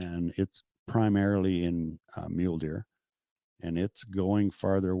 And it's primarily in mule deer, and it's going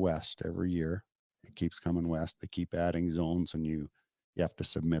farther west every year. It keeps coming west. They keep adding zones, and you have to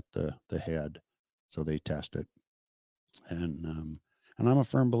submit the head, so they test it. And I'm a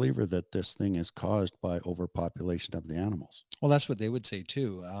firm believer that this thing is caused by overpopulation of the animals. Well, that's what they would say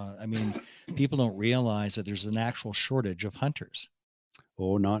too. People don't realize that there's an actual shortage of hunters.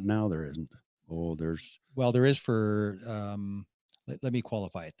 Oh, not now. There isn't. Oh, Well, there is for, let me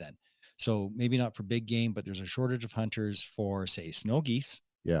qualify it then. So maybe not for big game, but there's a shortage of hunters for, say, snow geese,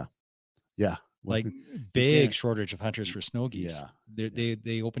 yeah, yeah. Well, like you big can't. shortage of hunters for snow geese. Yeah, They, yeah,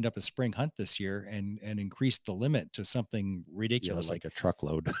 they opened up a spring hunt this year and increased the limit to something yeah. ridiculous. Like Like, a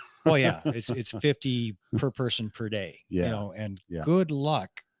truckload. oh yeah, it's 50 per person per day, Yeah, and yeah, good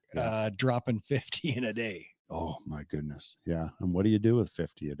luck yeah. dropping 50 in a day. Oh my goodness. Yeah. And what do you do with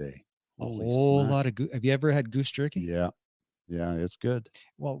 50 a day? A Holy whole smack. lot of have you ever had goose jerky? Yeah. Yeah. It's good.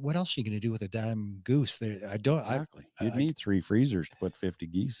 Well, what else are you going to do with a damn goose? There, I don't. Exactly. You'd I need 3 freezers to put 50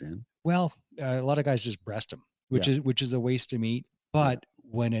 geese in. well, a lot of guys just breast them, Yeah. which is a waste of meat. Yeah. But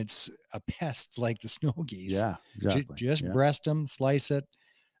when it's a pest like the snow geese, Yeah. Exactly. just Yeah. breast them, slice it,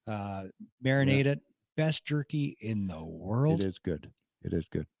 uh, Yeah. marinate it. Best jerky in the It world. is good. It is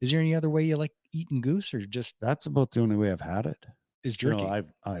good. Is there any other way you like eating goose, or just That's about the only way I've had it. is You know, jerky?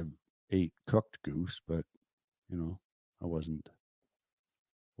 I've ate cooked goose, but you know, I wasn't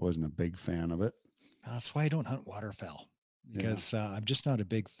a big fan of it. That's why I don't hunt waterfowl, Yeah. because I'm just not a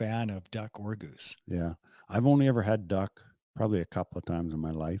big fan of duck or goose. Yeah. I've only ever had duck probably a couple of times in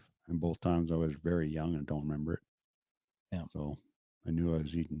my life, and both times I was very young and don't remember it. Yeah. So I knew I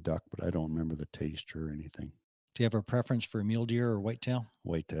was eating duck, but I don't remember the taste or anything. Do you have a preference for mule deer or whitetail?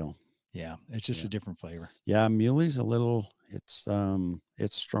 Whitetail. Yeah, it's just Yeah. a different flavor. Yeah, muley's a little. It's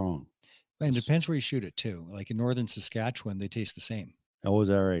strong. And it It's, depends where you shoot it too. Like in northern Saskatchewan, they taste the same oh, is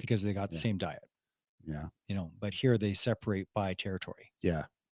that right? because they got the Yeah. same diet, Yeah, but here they separate by territory. yeah,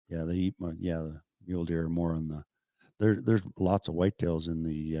 yeah. They eat. Yeah, the mule deer are more on the. There's lots of whitetails in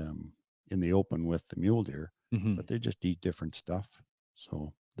the open with the mule deer, Mhm. but they just eat different stuff.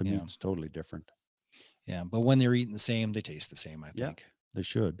 So the Yeah. meat's totally different. Yeah. But when they're eating the same, they taste the same, I Yeah. think. They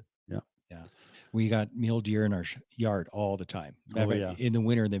should. Yeah. Yeah. We got mule deer in our yard all the time. Oh, yeah. In the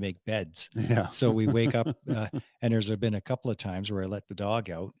winter, they make beds. Yeah. So we wake up, and there's been a couple of times where I let the dog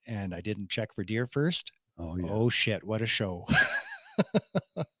out and I didn't check for deer first. Oh, yeah. Oh, shit. What a show.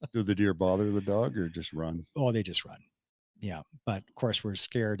 Do the deer bother the dog or just run? Oh, they just run. Yeah. But of course, we're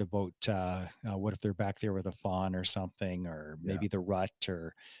scared about what if they're back there with a fawn or something, or Yeah. maybe the rut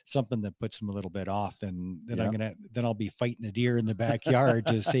or something that puts them a little bit off. Then Yeah. then I'll be fighting a deer in the backyard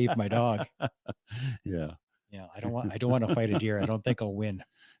to save my dog. Yeah. Yeah. I don't want to fight a deer. I don't think I'll win.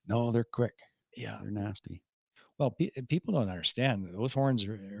 No, they're quick. Yeah. They're nasty. Well, people don't understand that those horns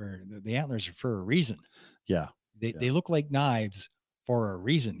or the antlers are for a reason. Yeah. They look like knives for a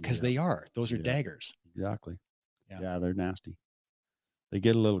reason, because Yeah. they are. Those are Yeah. daggers. Exactly. Yeah. Yeah, they're nasty. They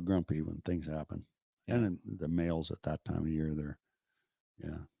get a little grumpy when things happen. Yeah. And then the males at that time of year, they're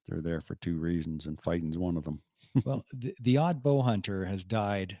there for 2 reasons, and fighting's one of them. Well, the odd bow hunter has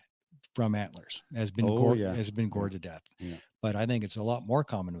died from antlers, has been Oh, yeah. has been gored to death. Yeah. But I think it's a lot more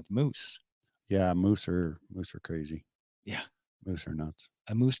common with moose. Yeah, moose are crazy. Yeah. Moose are nuts.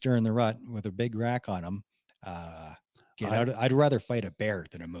 A moose during the rut with a big rack on them. Get out. I'd rather fight a bear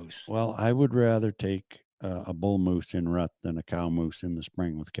than a moose. Well, I would rather take a bull moose in rut than a cow moose in the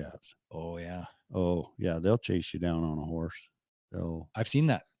spring with calves. Oh yeah. Oh, yeah, they'll chase you down on a horse. I've seen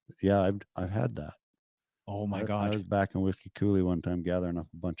that. Yeah, I've had that. Oh my I God. was back in Whiskey Coulee one time gathering up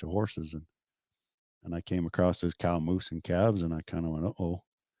a bunch of horses, and I came across this cow moose and calves, and I kind of went, uh-oh.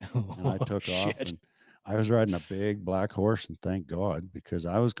 And I took off, shit. and I was riding a big black horse, and thank God, because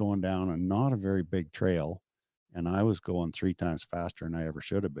I was going down a not a very big trail, and I was going 3 times faster than I ever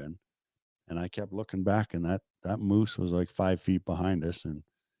should have been. And I kept looking back, and that moose was like 5 feet behind us, and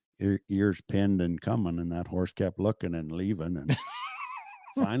ears pinned and coming, and that horse kept looking and leaving. And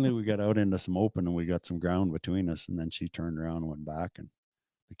finally we got out into some open, and we got some ground between us, and then she turned around and went back, and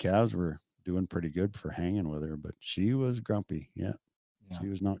the calves were doing pretty good for hanging with her, but she was grumpy. Yeah. She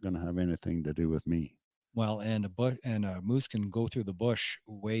was not going to have anything to do with me. Well, and a moose can go through the bush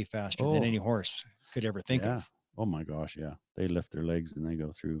way faster than Oh. any horse could ever think Yeah. of. Oh my gosh. Yeah. They lift their legs and they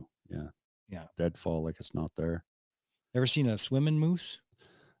go through. Yeah. Yeah. Deadfall like it's not there. Ever seen a swimming moose?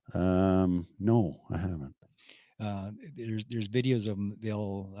 No, I haven't. There's videos of them.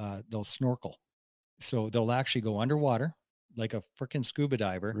 They'll snorkel, so they'll actually go underwater like a freaking scuba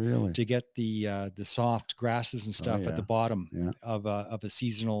diver Really? to get the soft grasses and stuff at the yeah. bottom Yeah. of a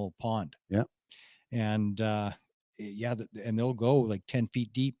seasonal pond. Yeah. And and they'll go like 10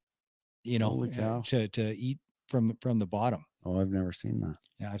 feet deep, Holy cow. to eat from the bottom. Oh, I've never seen that.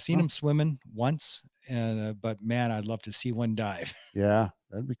 Yeah, I've seen them swimming once, but man, I'd love to see one dive. Yeah.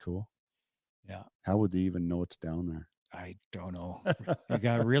 That'd be cool. Yeah. How would they even know it's down there? I don't know. You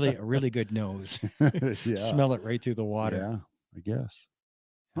got a really good nose. Yeah. Smell it right through the water. Yeah, I guess.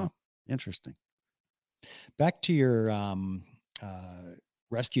 Huh. Interesting. Back to your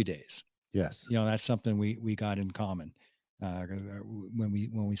rescue days. Yes. You know, that's something we got in common when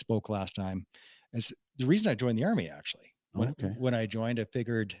we spoke last time. It's the reason I joined the Army, actually. Okay. When I joined, I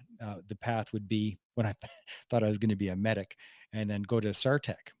figured the path would be when I thought I was going to be a medic and then go to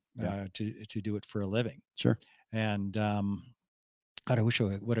Sartec Yeah. to do it for a living. Sure. And God, I wish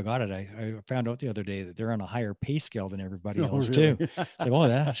I would have got it. I found out the other day that they're on a higher pay scale than everybody else really? too. It's like, oh,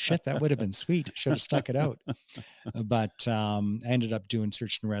 that would have been sweet. Should have stuck it out. But I ended up doing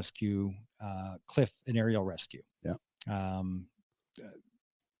search and rescue, cliff and aerial rescue. Yeah. Um,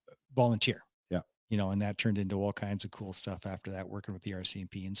 volunteer. Yeah. You know, and that turned into all kinds of cool stuff after that, working with the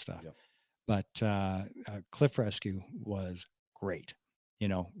RCMP and stuff. Yep. But cliff rescue was great. You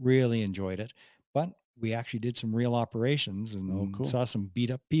know, really enjoyed it. But we actually did some real operations and cool. saw some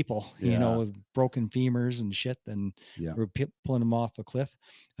beat up people, you know, with broken femurs and shit. And we're pulling them off a cliff.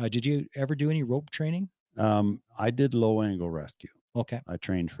 Did you ever do any rope training? I did low angle rescue. Okay. I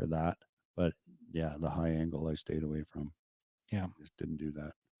trained for that, but yeah, the high angle I stayed away from. Yeah. Just didn't do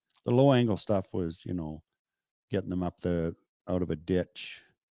that. The low angle stuff was, you know, getting them up out of a ditch,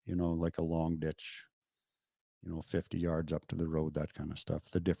 you know, like a long ditch, you know, 50 yards up to the road, that kind of stuff.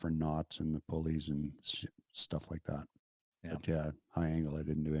 The different knots and the pulleys and stuff like that. Yeah. But yeah, high angle, I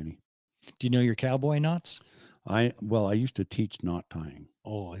didn't do any. Do you know your cowboy knots? I used to teach knot tying.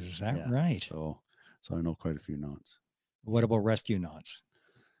 Oh, is that right? So I know quite a few knots. What about rescue knots?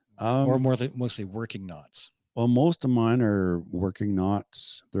 Or mostly working knots? Well, most of mine are working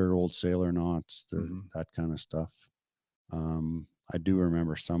knots. They're old sailor knots. They're that kind of stuff. I do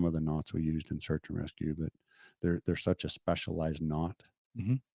remember some of the knots we used in search and rescue, but they're such a specialized knot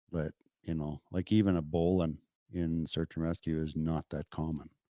that, you know, like even a bowline in search and rescue is not that common.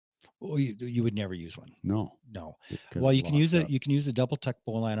 Well, you would never use one. No. Well, you can use it. You can use a double tuck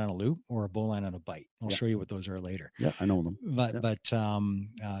bowline on a loop or a bowline on a bite. I'll show you what those are later. Yeah, I know them. But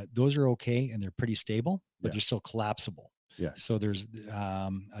those are okay and they're pretty stable, but they're still collapsible. Yeah. So there's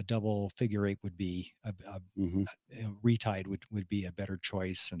a double figure eight would be a retied would be a better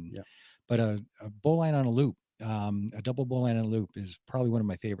choice. And but a bowline on a loop, a double bowline on a loop is probably one of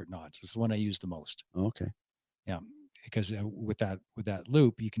my favorite knots. It's the one I use the most. Okay. Yeah. Because with that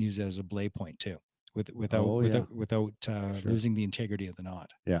loop, you can use it as a blade point too, without losing the integrity of the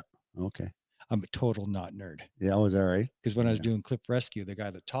knot. Yeah. Okay. I'm a total knot nerd. Yeah, was that right? Because when I was doing cliff rescue, the guy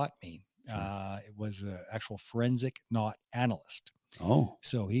that taught me it was an actual forensic knot analyst. Oh.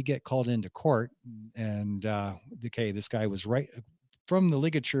 So he'd get called into court, and this guy was right from the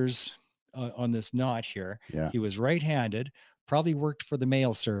ligatures on this knot here. Yeah. He was right-handed. Probably worked for the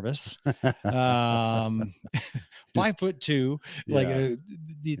mail service. 5'2", like the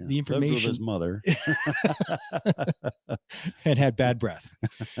information. Lived with his mother and had bad breath.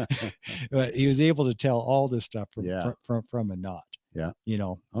 But he was able to tell all this stuff from a knot. Yeah, you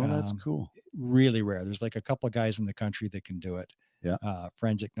know. Oh, that's cool. Really rare. There's like a couple of guys in the country that can do it. Yeah.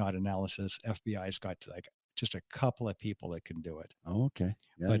 Forensic knot analysis. FBI's got like just a couple of people that can do it. Oh, okay.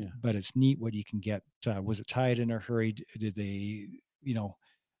 Yeah, but it's neat what you can get. Was it tied in a hurry? Did they, you know,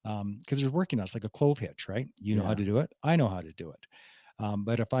 because there's working knots like a clove hitch, right? You know how to do it. I know how to do it.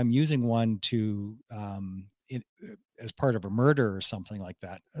 But if I'm using one to as part of a murder or something like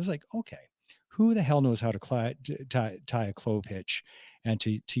that, I was like, okay, who the hell knows how to tie a clove hitch and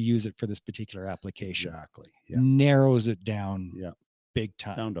to use it for this particular application? Exactly. Yeah. Narrows it down. Yeah. Big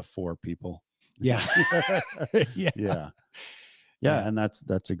time. Down to 4 people. Yeah. Yeah. And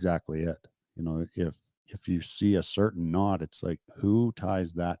that's exactly it. You know, if you see a certain knot, it's like, who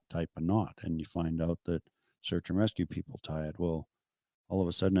ties that type of knot? And you find out that search and rescue people tie it. Well, all of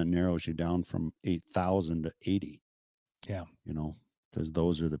a sudden it narrows you down from 8,000 to 80. Yeah. You know, because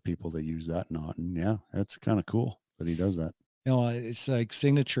those are the people that use that knot. And that's kind of cool that he does that. You know, it's like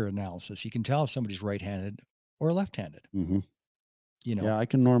signature analysis. You can tell if somebody's right-handed or left-handed. Mm-hmm. You know. Yeah, I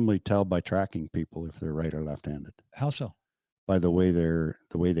can normally tell by tracking people if they're right or left-handed. How so? By the way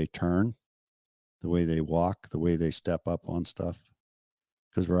they turn, the way they walk, the way they step up on stuff.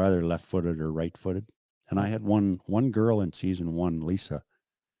 Because we're either left-footed or right-footed. And I had one girl in season 1, Lisa,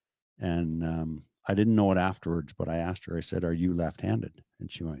 and I didn't know it afterwards, but I asked her, I said, "Are you left-handed?"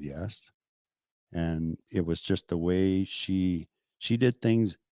 And she went, "Yes." And it was just the way she did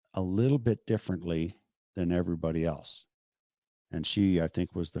things a little bit differently than everybody else. And she, I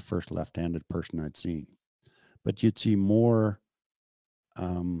think, was the first left-handed person I'd seen. But you'd see more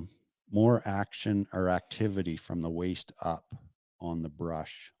action or activity from the waist up on the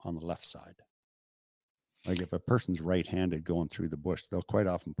brush on the left side. Like if a person's right-handed going through the bush, they'll quite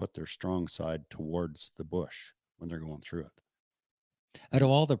often put their strong side towards the bush when they're going through it. Out of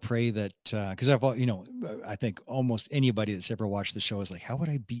all the prey that, because I think almost anybody that's ever watched the show is like, how would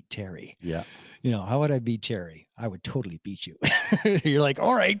I beat Terry? Yeah. How would I beat Terry? I would totally beat you. You're like,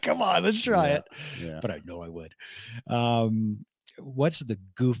 all right, come on, let's try Yeah. it. Yeah. But I know I would. Um, what's the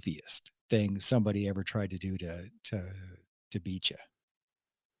goofiest thing somebody ever tried to do to beat you?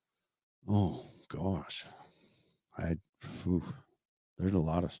 Oh gosh. I, Phew, there's a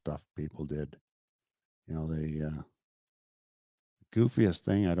lot of stuff people did. They goofiest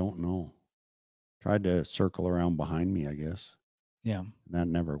thing, I don't know. Tried to circle around behind me, I guess. Yeah. That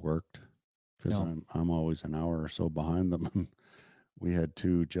never worked because No. I'm always an hour or so behind them. We had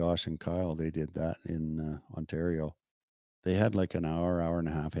two, Josh and Kyle. They did that in Ontario. They had like an hour and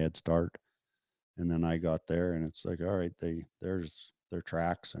a half head start, and then I got there, and it's like, all right, there's their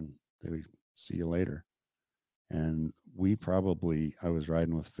tracks, and they see you later. And I was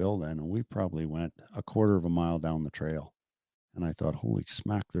riding with Phil then, and we probably went a quarter of a mile down the trail. And I thought, holy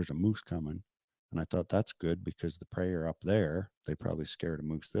smack, there's a moose coming. And I thought that's good because the prey are up there. They probably scared a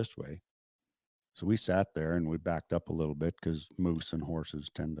moose this way. So we sat there and we backed up a little bit because moose and horses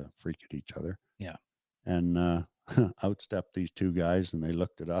tend to freak at each other. Yeah. And out stepped these two guys, and they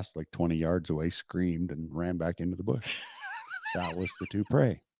looked at us like 20 yards away, screamed, and ran back into the bush. That was the two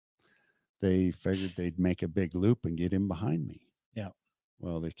prey. They figured they'd make a big loop and get in behind me. Yeah.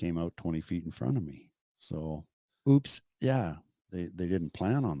 Well, they came out 20 feet in front of me. So, oops. Yeah, they didn't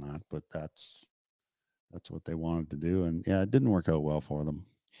plan on that, but that's what they wanted to do. And yeah, it didn't work out well for them.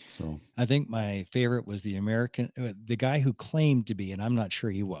 So I think my favorite was the guy who claimed to be, and I'm not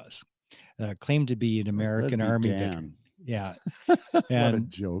sure he was, claimed to be an American Army veteran. Yeah. What a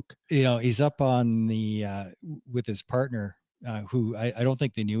joke. He's up on the, with his partner, who I don't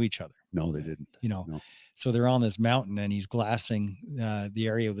think they knew each other. No, they didn't. No. So they're on this mountain and he's glassing the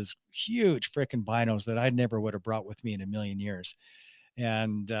area with this huge freaking binos that I never would have brought with me in a million years.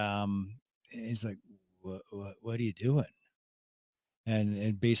 And he's like, what are you doing?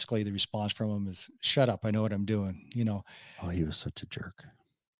 And basically the response from him is, shut up, I know what I'm doing. Oh, he was such a jerk.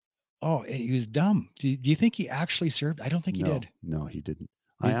 Oh, he was dumb. Do you think he actually served? I don't think he did. No, he didn't.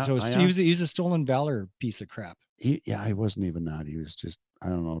 He was a stolen valor piece of crap. He wasn't even that. He was just, I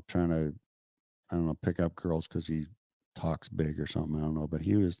don't know, trying to, pick up girls because he talks big or something. I don't know, but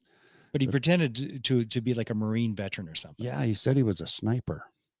he was. But he pretended to be like a Marine veteran or something. Yeah, he said he was a sniper.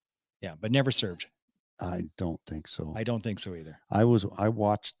 Yeah, but never served. I don't think so. I don't think so either. I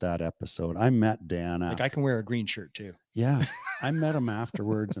watched that episode. I met Dan. Like I can wear a green shirt too. Yeah, I met him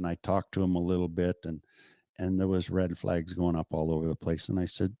afterwards, and I talked to him a little bit, and there was red flags going up all over the place. And I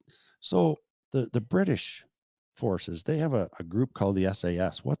said, so the British forces, they have a group called the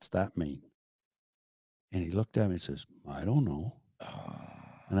SAS. What's that mean? And he looked at me and says, I don't know.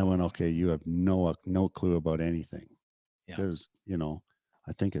 And I went, okay, you have no clue about anything. Because,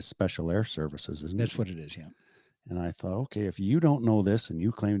 I think it's Special Air Services, isn't it? That's what it is, yeah. And I thought, okay, if you don't know this and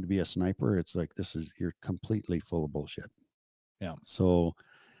you claim to be a sniper, it's like, you're completely full of bullshit. Yeah. So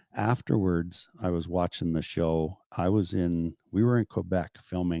afterwards, I was watching the show. We were in Quebec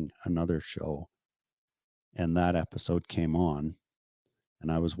filming another show, and that episode came on,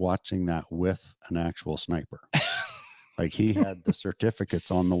 and I was watching that with an actual sniper. Like he had the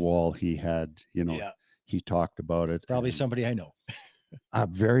certificates on the wall. He had, he talked about it. Probably somebody I know.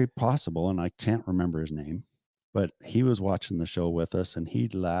 Very possible. And I can't remember his name, but he was watching the show with us, and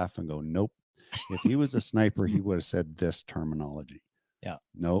he'd laugh and go, nope. If he was a sniper, he would have said this terminology. Yeah.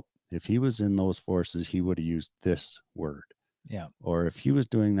 Nope. If he was in those forces, he would have used this word. Yeah. Or if he was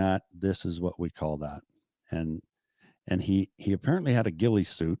doing that, this is what we call that. And he apparently had a ghillie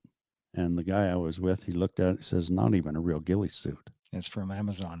suit. And the guy I was with, he looked at it and says, not even a real ghillie suit. It's from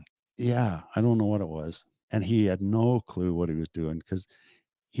Amazon. Yeah. I don't know what it was. And he had no clue what he was doing because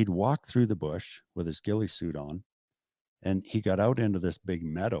he'd walk through the bush with his ghillie suit on. And he got out into this big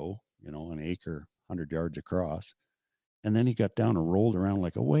meadow, an acre, 100 yards across. And then he got down and rolled around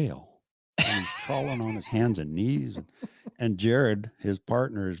like a whale. And he's crawling on his hands and knees. And Jared, his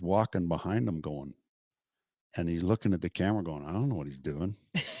partner, is walking behind him going, and he's looking at the camera going, I don't know what he's doing.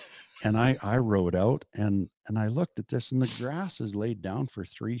 And I rode out and I looked at this, and the grass is laid down for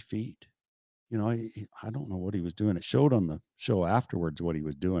 3 feet. I don't know what he was doing. It showed on the show afterwards what he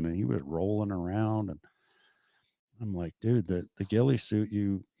was doing, and he was rolling around. And I'm like, dude, the ghillie suit,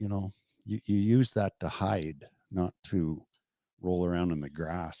 you use that to hide, not to roll around in the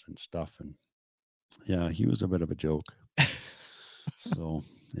grass and stuff. And yeah, he was a bit of a joke. So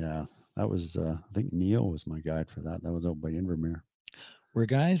yeah, that was, I think Neil was my guide for that. That was out by Invermere.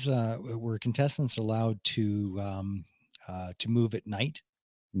 Were contestants allowed to move at night?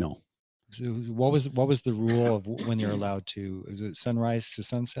 No. So what was the rule of when you're allowed to? Is it sunrise to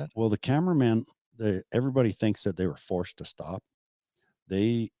sunset? Well, the cameraman, everybody thinks that they were forced to stop.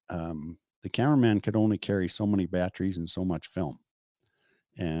 The cameraman could only carry so many batteries and so much film.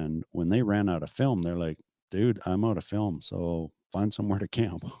 And when they ran out of film, they're like, dude, I'm out of film. So find somewhere to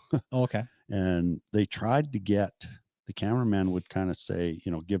camp. Oh, okay. And they tried to get the cameraman would kind of say,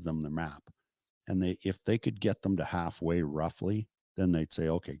 give them the map. And if they could get them to halfway roughly, then they'd say,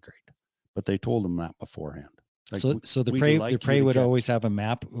 okay, great. But they told them that beforehand. Like, So the we'd prey like the you prey to would get- always have a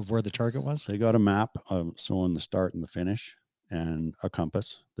map of where the target was. They got a map showing the start and the finish and a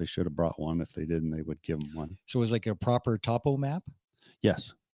compass. They should have brought one. If they didn't, they would give them one. So it was like a proper topo map.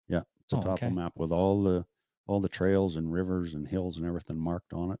 Yes. Yeah. It's a Oh, topo okay. map with all the trails and rivers and hills and everything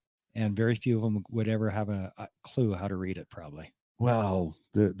marked on it. And very few of them would ever have a clue how to read it, probably. Well,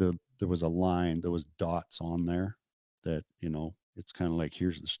 there was a line, there was dots on there that, it's kind of like,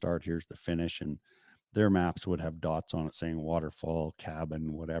 here's the start, here's the finish. And their maps would have dots on it saying waterfall,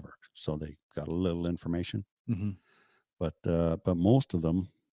 cabin, whatever. So they got a little information. Mm-hmm. But most of them,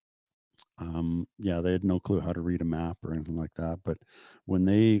 they had no clue how to read a map or anything like that. But when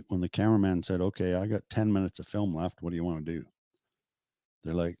the cameraman said, okay, I got 10 minutes of film left, what do you want to do?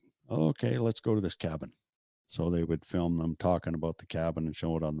 They're like, oh, okay, let's go to this cabin. So they would film them talking about the cabin and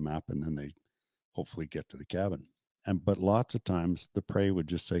show it on the map, and then they hopefully get to the cabin. But lots of times the prey would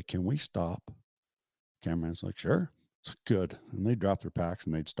just say, can we stop? Cameraman's like, sure, it's good. And they drop their packs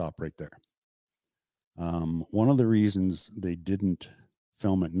and they'd stop right there. One of the reasons they didn't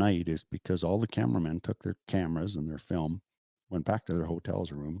film at night is because all the cameramen took their cameras and their film, went back to their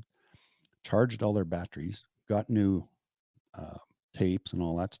hotel's room, charged all their batteries, got new tapes and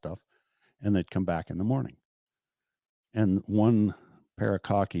all that stuff, and they'd come back in the morning. And one pair of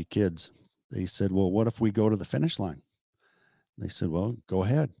cocky kids, they said, well, what if we go to the finish line? They said, well, go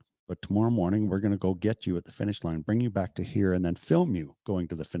ahead. But tomorrow morning, we're going to go get you at the finish line, bring you back to here, and then film you going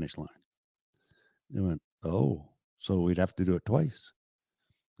to the finish line. They went, oh, so we'd have to do it twice.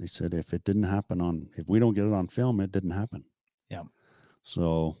 They said, if we don't get it on film, it didn't happen. Yeah.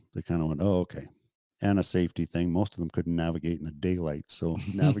 So they kind of went, oh, okay. And a safety thing. Most of them couldn't navigate in the daylight. So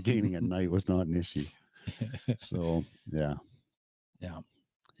navigating at night was not an issue. So, yeah. Yeah.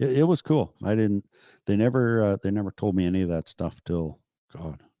 It was cool. They never told me any of that stuff till,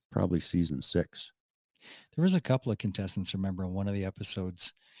 God, probably season 6. There was a couple of contestants, I remember, in one of the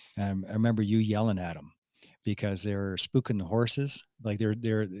episodes. I remember you yelling at them because they were spooking the horses. Like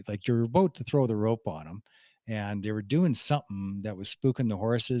they're like you're about to throw the rope on them, and they were doing something that was spooking the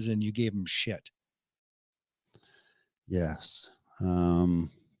horses, and you gave them shit. Yes.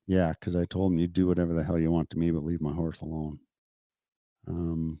 Yeah, because I told them, you do whatever the hell you want to me, but leave my horse alone.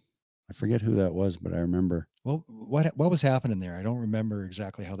 I forget who that was, but I remember. Well, what was happening there? I don't remember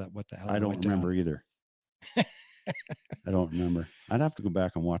exactly what the hell. I don't remember either. I don't remember. I'd have to go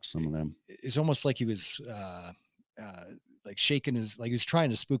back and watch some of them. It's almost like he was like shaking like he was trying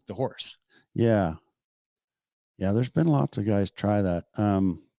to spook the horse. Yeah. Yeah, there's been lots of guys try that.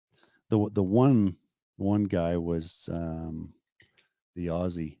 The one guy was the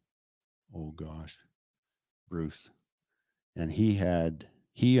Aussie. Oh gosh, Bruce, and he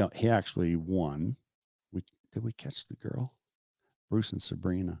actually won. Did we catch the girl? Bruce and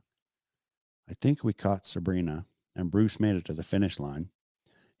Sabrina. I think we caught Sabrina, and Bruce made it to the finish line,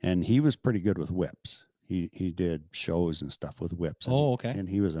 and he was pretty good with whips. He did shows and stuff with whips. Oh, okay. And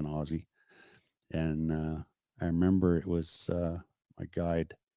he was an Aussie, and I remember it was my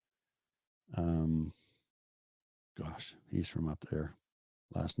guide. Gosh, he's from up there.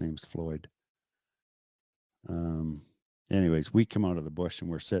 Last name's Floyd. Anyways, we come out of the bush and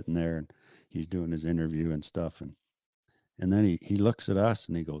we're sitting there, and he's doing his interview and stuff, and then he looks at us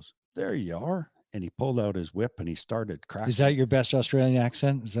and he goes, "There you are." And he pulled out his whip and he started cracking. Is that your best Australian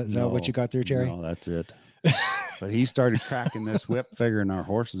accent? Is that what you got there, Terry? No, that's it. But he started cracking this whip, figuring our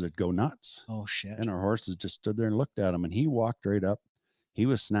horses would go nuts. Oh shit. And our horses just stood there and looked at him, and he walked right up. He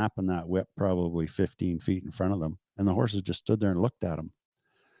was snapping that whip probably 15 feet in front of them, and the horses just stood there and looked at him.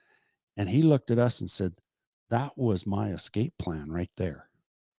 And he looked at us and said, "That was my escape plan right there.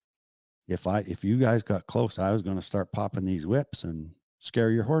 If you guys got close, I was going to start popping these whips and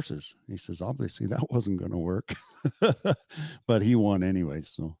scare your horses." He says, obviously that wasn't going to work, but he won anyway.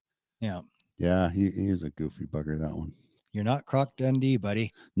 So yeah, he's a goofy bugger, that one. You're not Croc Dundee,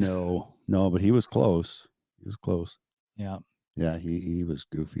 buddy. No, but he was close. Yeah. Yeah, he was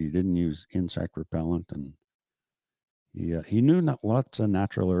goofy. He didn't use insect repellent, and he knew lots of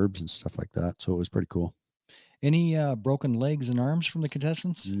natural herbs and stuff like that. So it was pretty cool. Any broken legs and arms from the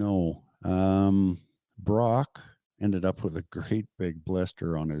contestants? No. Brock ended up with a great big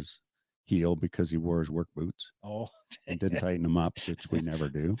blister on his heel because he wore his work boots Oh, and didn't tighten them up, which we never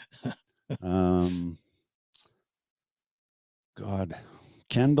do. Um, God,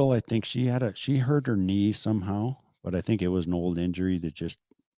 Kendall, I think she hurt her knee somehow, but I think it was an old injury that just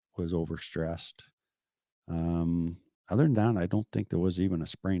was overstressed. Other than that, I don't think there was even a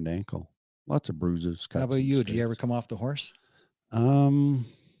sprained ankle. Lots of bruises, cuts. How about and you? Did you ever scrapes. come off the horse?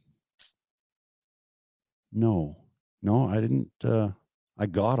 No, I didn't. I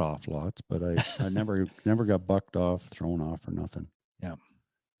got off lots, but I never got bucked off, thrown off, or nothing. Yeah.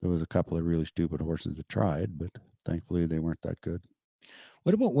 There was a couple of really stupid horses that tried, but thankfully they weren't that good.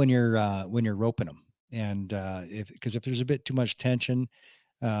 What about when you're roping them? And if there's a bit too much tension,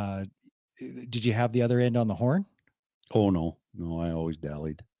 did you have the other end on the horn? Oh no, I always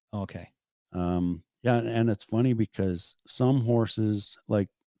dallied. Okay. Yeah, and it's funny because some horses, like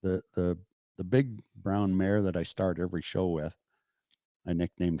the big brown mare that I start every show with, I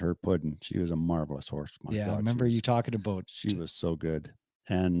nicknamed her Puddin'. She was a marvelous horse. My Yeah, I God, remember you talking about. She was so good.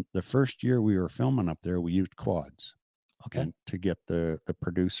 And the first year we were filming up there, we used quads. Okay. And to get the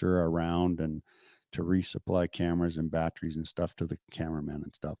producer around and to resupply cameras and batteries and stuff to the cameramen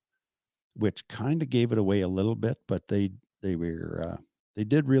and stuff, which kind of gave it away a little bit, but they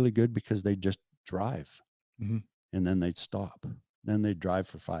did really good because they just drive and then they'd stop. Then they'd drive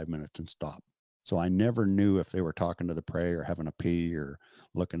for 5 minutes and stop. So I never knew if they were talking to the prey or having a pee or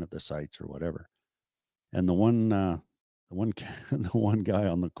looking at the sights or whatever. And the one the one guy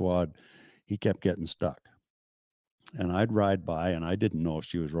on the quad, he kept getting stuck. And I'd ride by and I didn't know if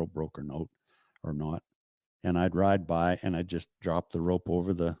she was rope broke or not. And I'd ride by and I'd just drop the rope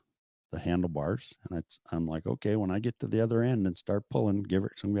over the handlebars. And I'm like, okay, when I get to the other end and start pulling, give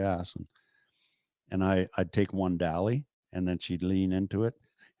her some gas. And I'd take one dally and then she'd lean into it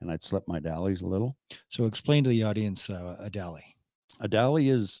and I'd slip my dallies a little. So explain to the audience a dally. A dally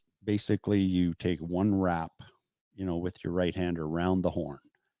is basically you take one wrap, with your right hand around the horn.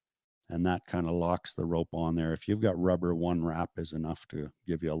 And that kind of locks the rope on there. If you've got rubber, one wrap is enough to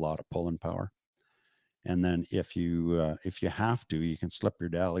give you a lot of pulling power. And then if you have to, you can slip your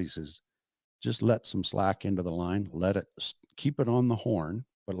dallies is just let some slack into the line, keep it on the horn,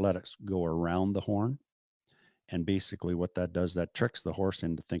 but let it go around the horn. And basically what that does, that tricks the horse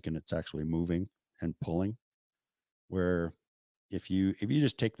into thinking it's actually moving and pulling. Where if you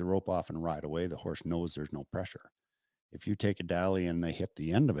just take the rope off and ride away, the horse knows there's no pressure. If you take a dally and they hit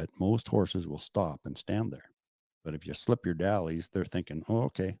the end of it, most horses will stop and stand there. But if you slip your dallies, they're thinking, "Oh,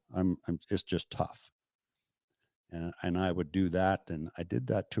 okay, it's just tough." And I would do that, and I did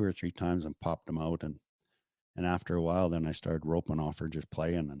that 2 or 3 times and popped them out, and after a while, then I started roping off her, just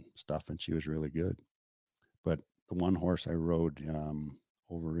playing and stuff, and she was really good. But the one horse I rode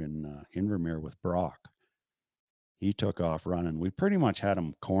over in Invermere with Brock, he took off running. We pretty much had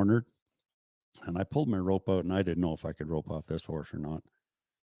him cornered. And I pulled my rope out and I didn't know if I could rope off this horse or not.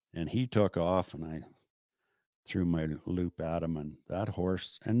 And he took off and I threw my loop at him. And that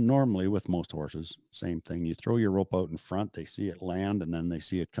horse, and normally with most horses, same thing. You throw your rope out in front, they see it land and then they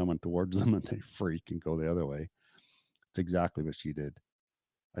see it coming towards them and they freak and go the other way. It's exactly what she did.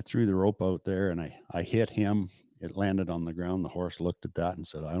 I threw the rope out there and I hit him. It landed on the ground. The horse looked at that and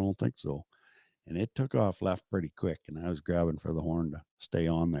said, "I don't think so." And it took off left pretty quick. And I was grabbing for the horn to stay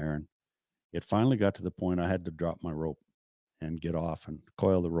on there. And it finally got to the point I had to drop my rope and get off and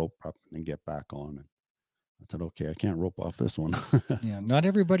coil the rope up and get back on. And I said, okay, I can't rope off this one. Yeah, not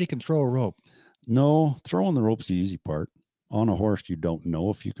everybody can throw a rope. No, throwing the rope's the easy part. On a horse, you don't know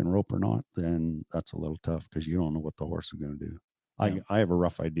if you can rope or not, then that's a little tough because you don't know what the horse is going to do. Yeah. I have a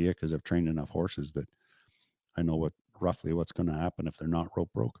rough idea because I've trained enough horses that I know roughly what's going to happen if they're not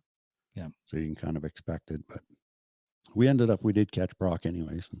rope broke. Yeah. So you can kind of expect it. But we did catch Brock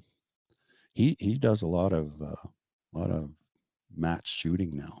anyways. And he does a lot of match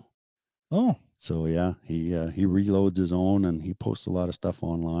shooting now. Oh, so yeah, he reloads his own and he posts a lot of stuff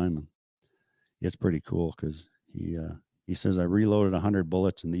online. And it's pretty cool because he says I reloaded 100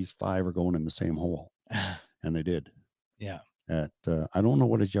 bullets and these 5 are going in the same hole, and they did. Yeah. At I don't know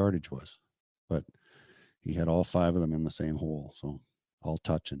what his yardage was, but he had all 5 of them in the same hole, so all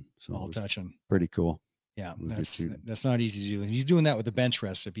touching. So all touching. Pretty cool. Yeah, that's not easy to do. He's doing that with the bench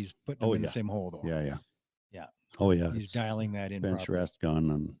rest if he's putting them in the same hole though. Yeah. Yeah. Oh yeah. He's dialing that in. Bench rest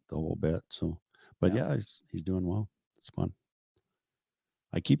gun and the whole bit. So, but yeah, he's doing well. It's fun.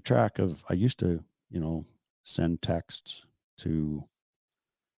 I keep track of. I used to, send texts to.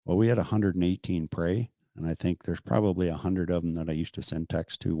 Well, we had 118 prey, and I think there's probably 100 of them that I used to send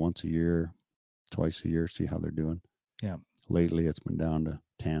texts to once a year, twice a year, see how they're doing. Yeah. Lately, it's been down to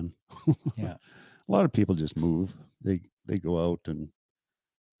 10. Yeah. A lot of people just move. They go out and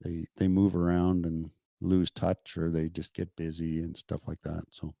they move around and lose touch, or they just get busy and stuff like that.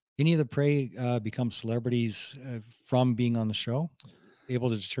 So Any of the prey become celebrities from being on the show? Able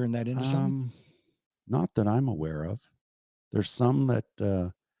to turn that into something? um not that I'm aware of. There's some that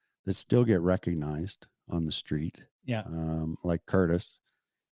still get recognized on the street. Yeah. Like Curtis,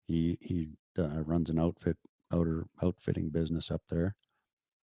 he runs an outfitting business up there,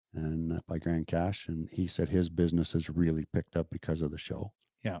 and by Grand Cache, and he said his business has really picked up because of the show.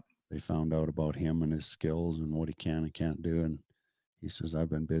 Yeah. They found out about him and his skills and what he can and can't do, and he says I've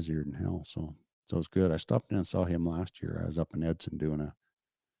been busier than hell. So it's good. I stopped in and saw him last year. I was up in Edson doing a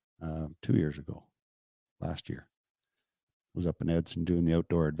 2 years ago, last year. I was up in Edson doing the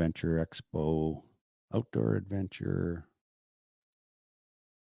Outdoor Adventure Expo, Outdoor Adventure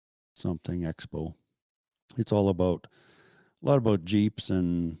something Expo. It's all about a lot about Jeeps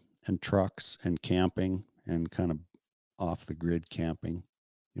and trucks and camping and kind of off the grid camping.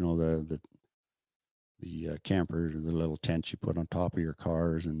 You know, the campers, or the little tents you put on top of your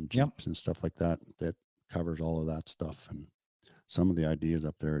cars and Jeeps and stuff like that. That covers all of that stuff. And some of the ideas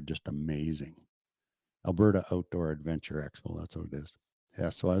up there are just amazing. Alberta Outdoor Adventure Expo, that's what it is. Yeah,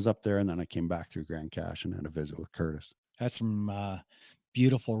 so I was up there, and then I came back through Grand Cache and had a visit with Curtis. That's some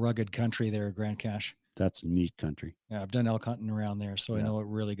beautiful, rugged country there, Grand Cache. That's neat country. Yeah, I've done elk hunting around there, so I know it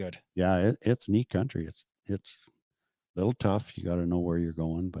really good. Yeah, it's neat country. It's a little tough. You got to know where you're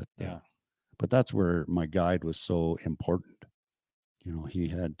going, but but that's where my guide was so important. You know, he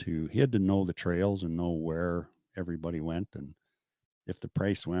had to know the trails and know where everybody went, and if the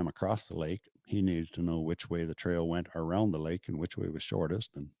prey swam across the lake, he needed to know which way the trail went around the lake and which way was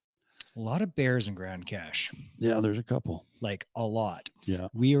shortest. And a lot of bears in Grand Cache. Yeah, there's a couple. Like a lot. Yeah.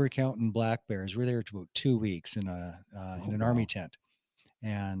 We were counting black bears. We were there for about 2 weeks in in an army tent.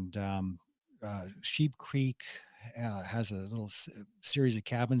 And Sheep Creek has a little series of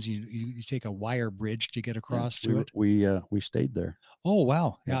cabins. You take a wire bridge to get across to it. We stayed there. Oh,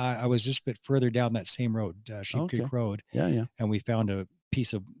 wow. Yeah. I was just a bit further down that same road, Sheep Creek Road. Yeah. And we found a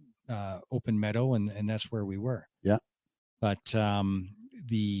piece of open meadow, and that's where we were. Yeah. But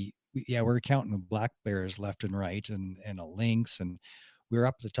we were counting the black bears left and right, and a lynx, and we were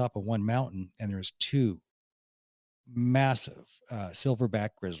up at the top of one mountain, and there was 2 massive silverback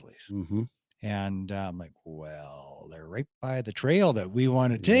grizzlies. Mm-hmm. And I'm like, well, they're right by the trail that we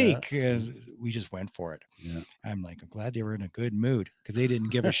want to take, because we just went for it. Yeah. I'm like, I'm glad they were in a good mood, because they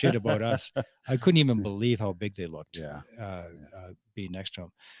didn't give a shit about us. I couldn't even believe how big they looked. Being next to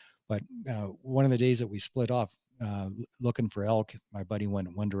them. But one of the days that we split off, looking for elk, my buddy went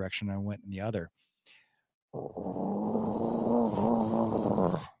in one direction, I went in the other.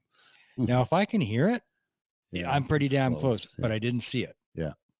 Now, if I can hear it, I'm pretty damn close, but I didn't see it.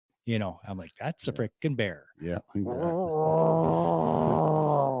 Yeah. You know, I'm like, that's a freaking bear. Yeah. Exactly.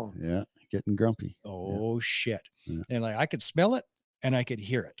 Yeah. Getting grumpy. Oh, shit. Yeah. And like, I could smell it and I could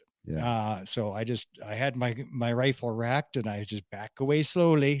hear it. Yeah. So I had my rifle racked, and I just back away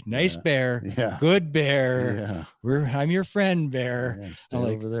slowly. Nice bear. Yeah. Good bear. Yeah. I'm your friend, bear. Yeah, stay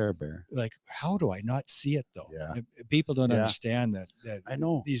over there, bear. Like, how do I not see it though? Yeah. People don't understand that I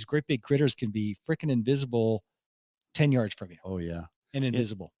know these great big critters can be freaking invisible 10 yards from you. Oh yeah. And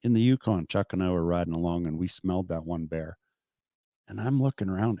invisible. In the Yukon, Chuck and I were riding along, and we smelled that one bear. And I'm looking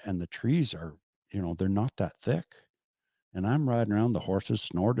around, and the trees are, they're not that thick. And I'm riding around, the horses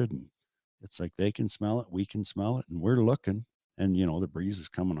snorted, and it's like they can smell it, we can smell it, and we're looking, and the breeze is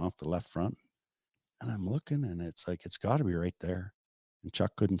coming off the left front. And I'm looking, and it's like, it's got to be right there. And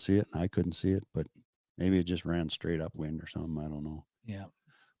Chuck couldn't see it, and I couldn't see it, but maybe it just ran straight upwind or something. I don't know. Yeah.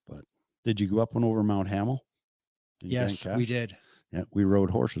 But did you go up and over Mount Hamel? Yes, we did. Yeah, we rode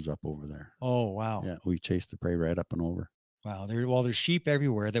horses up over there. Oh, wow. Yeah, we chased the prey right up and over. Wow. There's sheep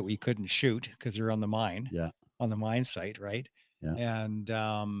everywhere that we couldn't shoot because they're on the mine. Yeah. On the mine site, right? Yeah. And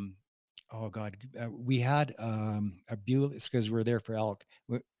oh God, we had a Buell. It's because we were there for elk.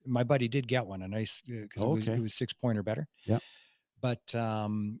 My buddy did get one, a nice, because it was 6-point or better. Yeah. But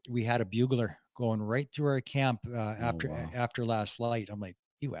we had a bugler going right through our camp after last light. I'm like,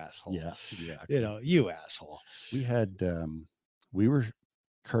 you asshole. Yeah. You asshole. We had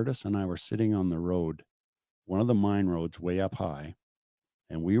Curtis and I were sitting on the road, one of the mine roads way up high,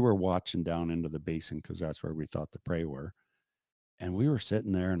 and we were watching down into the basin because that's where we thought the prey were. And we were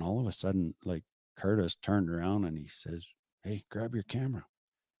sitting there, and all of a sudden, like, Curtis turned around and he says, "Hey, grab your camera."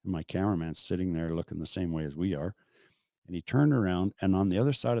 And my cameraman's sitting there looking the same way as we are. And he turned around, and on the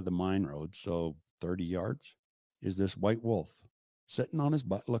other side of the mine road, so 30 yards, is this white wolf sitting on his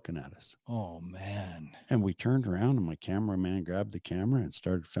butt looking at us. Oh, man. And we turned around, and my cameraman grabbed the camera and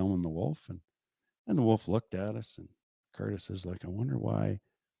started filming the wolf. And the wolf looked at us, and Curtis is like, "I wonder why." And my cameraman said, "Hey,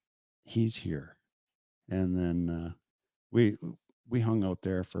 he's here. And then we we hung out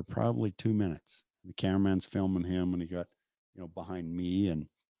there for probably 2 minutes. The cameraman's filming him, and he got behind me and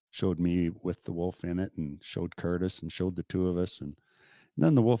showed me with the wolf in it, and showed Curtis and showed the two of us, and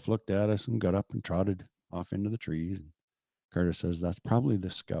then the wolf looked at us and got up and trotted off into the trees. And Curtis says, "That's probably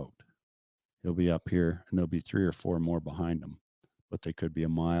the scout. He'll be up here, and there'll be 3 or 4 more behind him, but they could be a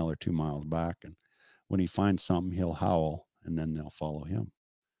mile or 2 miles back. And when he finds something, he'll howl, and then they'll follow him."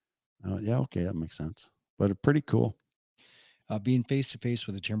 Yeah, okay, that makes sense. But pretty cool. Being face to face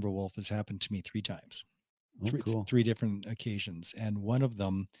with a timber wolf has happened to me 3 times, Oh, cool. 3 different occasions, and one of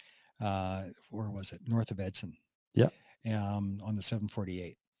them, where was it? North of Edson, Yeah. on the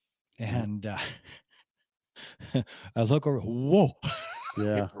 748, Yeah. and I look over, whoa,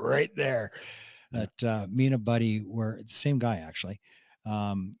 Yeah. right there. Yeah. That me and a buddy were the same guy actually.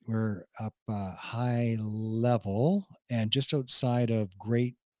 We're up high level and just outside of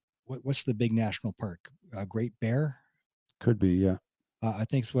what's the big national park? Great Bear. Could be, yeah. I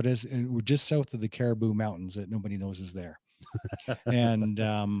think it's what it is. And we're just south of the Caribou Mountains that nobody knows is there. And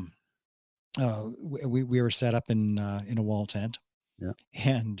we were set up in a wall tent. Yeah.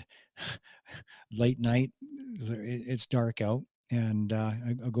 And late night, it's dark out, and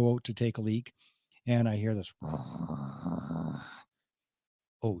I go out to take a leak, and I hear this.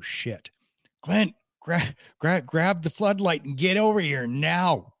 Oh shit, Clint, grab the floodlight and get over here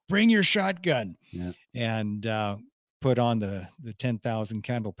now. Bring your shotgun. Yeah. And put on the 10,000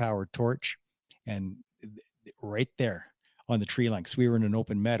 candle powered torch, and right there on the tree line, because we were in an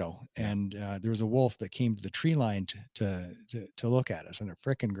open meadow, and there was a wolf that came to the tree line to look at us, and it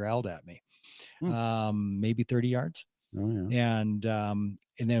frickin' growled at me. Maybe 30 yards. Oh yeah. And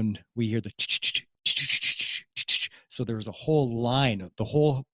then we hear the so there was a whole line, the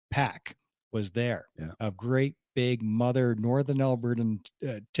whole pack was there, of great big mother northern Albertan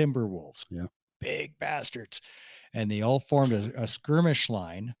timber wolves. Yeah. Big bastards. And they all formed a skirmish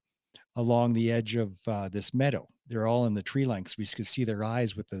line along the edge of this meadow. They're all in the tree line, because we could see their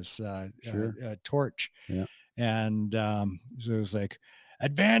eyes with this torch. Yeah. And so it was like,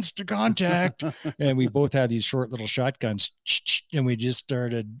 advance to contact. And we both had these short little shotguns, and we just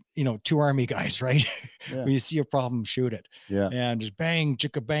started, 2 army guys, right? Yeah. When you see a problem, shoot it. Yeah. And just bang,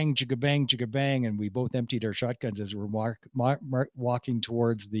 chicka bang, chicka bang, chicka bang. And we both emptied our shotguns as we were walking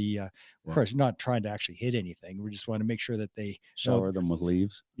towards the, of course, not trying to actually hit anything. We just want to make sure that they shower them with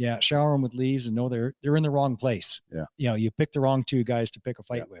leaves. Yeah. Shower them with leaves and know they're in the wrong place. Yeah. You pick the wrong 2 guys to pick a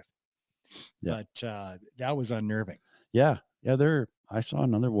fight with. Yeah. But that was unnerving. Yeah. Yeah. I saw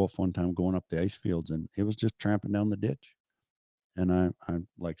another wolf one time going up the ice fields, and it was just tramping down the ditch. And I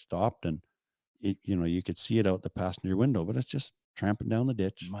like stopped, and it, you could see it out the passenger window, but it's just tramping down the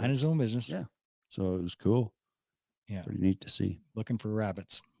ditch. Mind his own business. Yeah. So it was cool. Yeah. Pretty neat to see. Looking for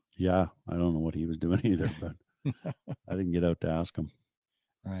rabbits. Yeah. I don't know what he was doing either, but I didn't get out to ask him.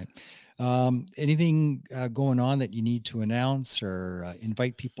 All right. Anything going on that you need to announce or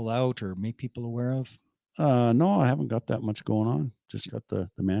invite people out or make people aware of? No, I haven't got that much going on. Just got the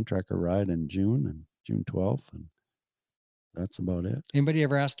Man Tracker ride in June, and June 12th, and that's about it. Anybody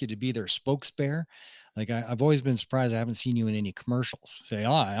ever ask you to be their spokesbearer? Like I've always been surprised I haven't seen you in any commercials. Say,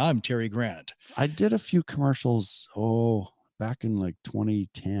 "Hi, I'm Terry Grant." I did a few commercials back in like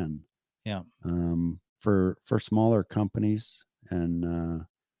 2010. Yeah. For smaller companies, and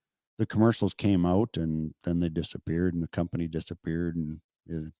the commercials came out, and then they disappeared, and the company disappeared, and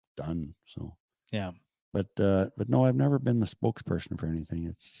it's done. So yeah. But no, I've never been the spokesperson for anything.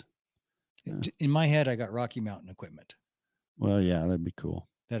 It's in my head, I got Rocky Mountain Equipment. Well, yeah, that'd be cool.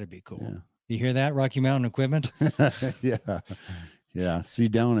 That'd be cool. Yeah. You hear that, Rocky Mountain Equipment? Yeah. Yeah. See,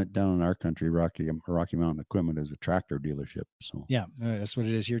 down in our country, Rocky Mountain Equipment is a tractor dealership. So yeah, that's what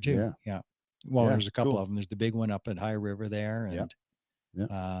it is here too. Yeah. Yeah. Well, there's a couple cool. of them. There's the big one up at High River there, and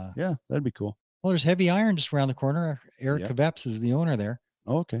yeah, that'd be cool. Well, there's Heavy Iron just around the corner. Eric Kveps is the owner there.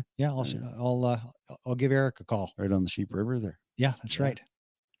 Oh, okay. Yeah, I'll give Eric a call. Right on the Sheep River there. Yeah, that's right.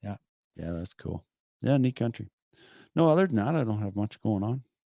 Yeah. Yeah, that's cool. Yeah, neat country. No, other than that, I don't have much going on.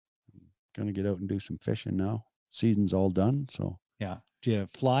 I'm gonna get out and do some fishing now. Season's all done, so. Yeah. Do you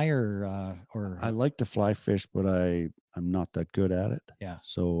fly or? I like to fly fish, but I'm not that good at it. Yeah.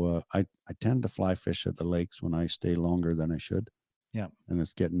 So I tend to fly fish at the lakes when I stay longer than I should. Yeah. And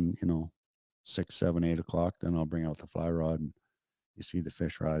it's getting 6, 7, 8 o'clock. Then I'll bring out the fly rod, and you see the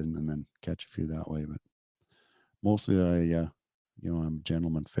fish rising, and then catch a few that way. But mostly I'm a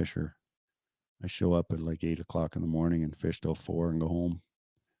gentleman fisher. I show up at like 8 o'clock in the morning and fish till 4 and go home.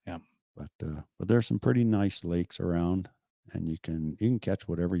 Yeah. But there's some pretty nice lakes around, and you can catch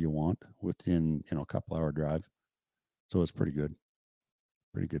whatever you want within a couple hour drive. So it's pretty good.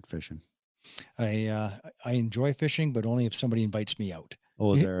 Pretty good fishing. I enjoy fishing, but only if somebody invites me out.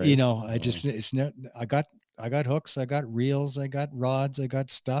 Oh, is that right? You know, I Oh, just it's not. I got hooks, I got reels, I got rods, I got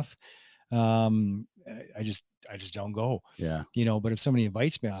stuff. I just don't go. yeah. You know, but if somebody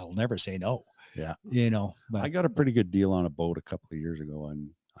invites me, I'll never say no. Yeah. You know, I but got a pretty good deal on a boat a couple of years ago, and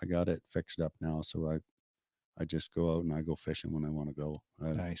I got it fixed up now. So I just go out and I go fishing when I want to go.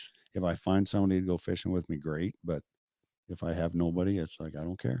 nice. If I find somebody to go fishing with me, great. But if I have nobody, it's like, I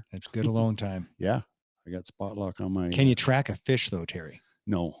don't care. It's good alone time. Yeah. I got spot lock on my. Can you track a fish though, Terry?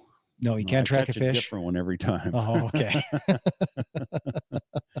 No. No, you No, can't I track a catch fish. different one every time. Oh, okay.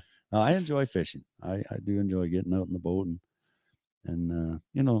 No, I enjoy fishing. I do enjoy getting out in the boat and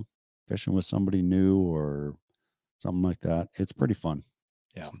you know, fishing with somebody new or something like that. It's pretty fun.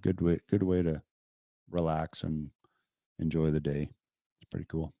 Yeah. It's a good way to relax and enjoy the day. It's pretty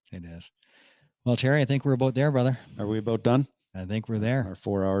cool. It is. Well, Terry, I think we're about there, brother. Are we about done? I think we're there. Our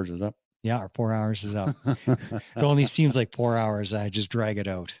 4 hours is up. Yeah, our 4 hours is up. It only seems like 4 hours. I just drag it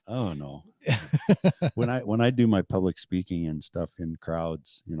out. Oh no. When I do my public speaking and stuff in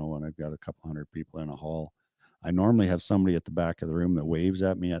crowds, you know, when I've got a couple hundred people in a hall, I normally have somebody at the back of the room that waves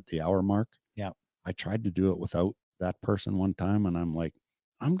at me at the hour mark. Yeah. I tried to do it without that person one time, and I'm like,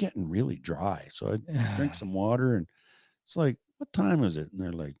 I'm getting really dry. So I drink some water, and it's like, what time is it? And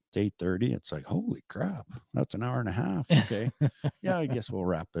they're like, it's 8:30. It's like, holy crap, that's an hour and a half. Okay. Yeah, I guess we'll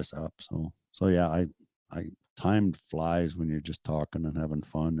wrap this up. So yeah, I time flies when you're just talking and having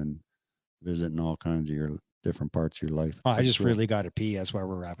fun and visiting all kinds of your different parts of your life. Oh, I That's just cool. really got to pee. That's why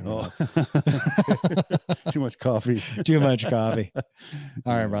we're wrapping it up. Too much coffee. Too much coffee.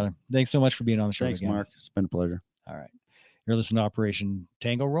 All right, brother. Thanks so much for being on the show. Thanks, again. Mark. It's been a pleasure. All right. You're listening to Operation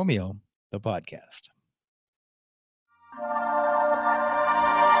Tango Romeo, the podcast.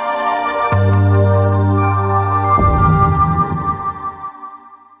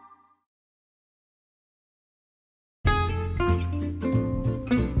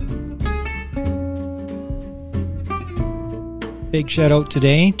 Big shout out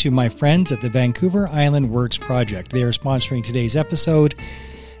today to my friends at the Vancouver Island Works Project. They are sponsoring today's episode,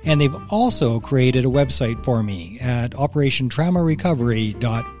 and they've also created a website for me at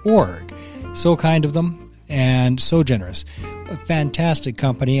operationtraumarecovery.org. So kind of them and so generous. A fantastic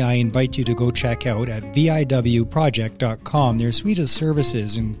company I invite you to go check out at viwproject.com. Their suite of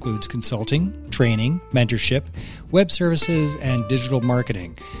services includes consulting, training, mentorship, web services, and digital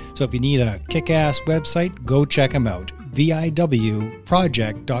marketing. So if you need a kick-ass website, go check them out.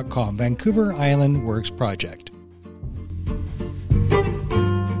 viwproject.com, Vancouver Island Works Project.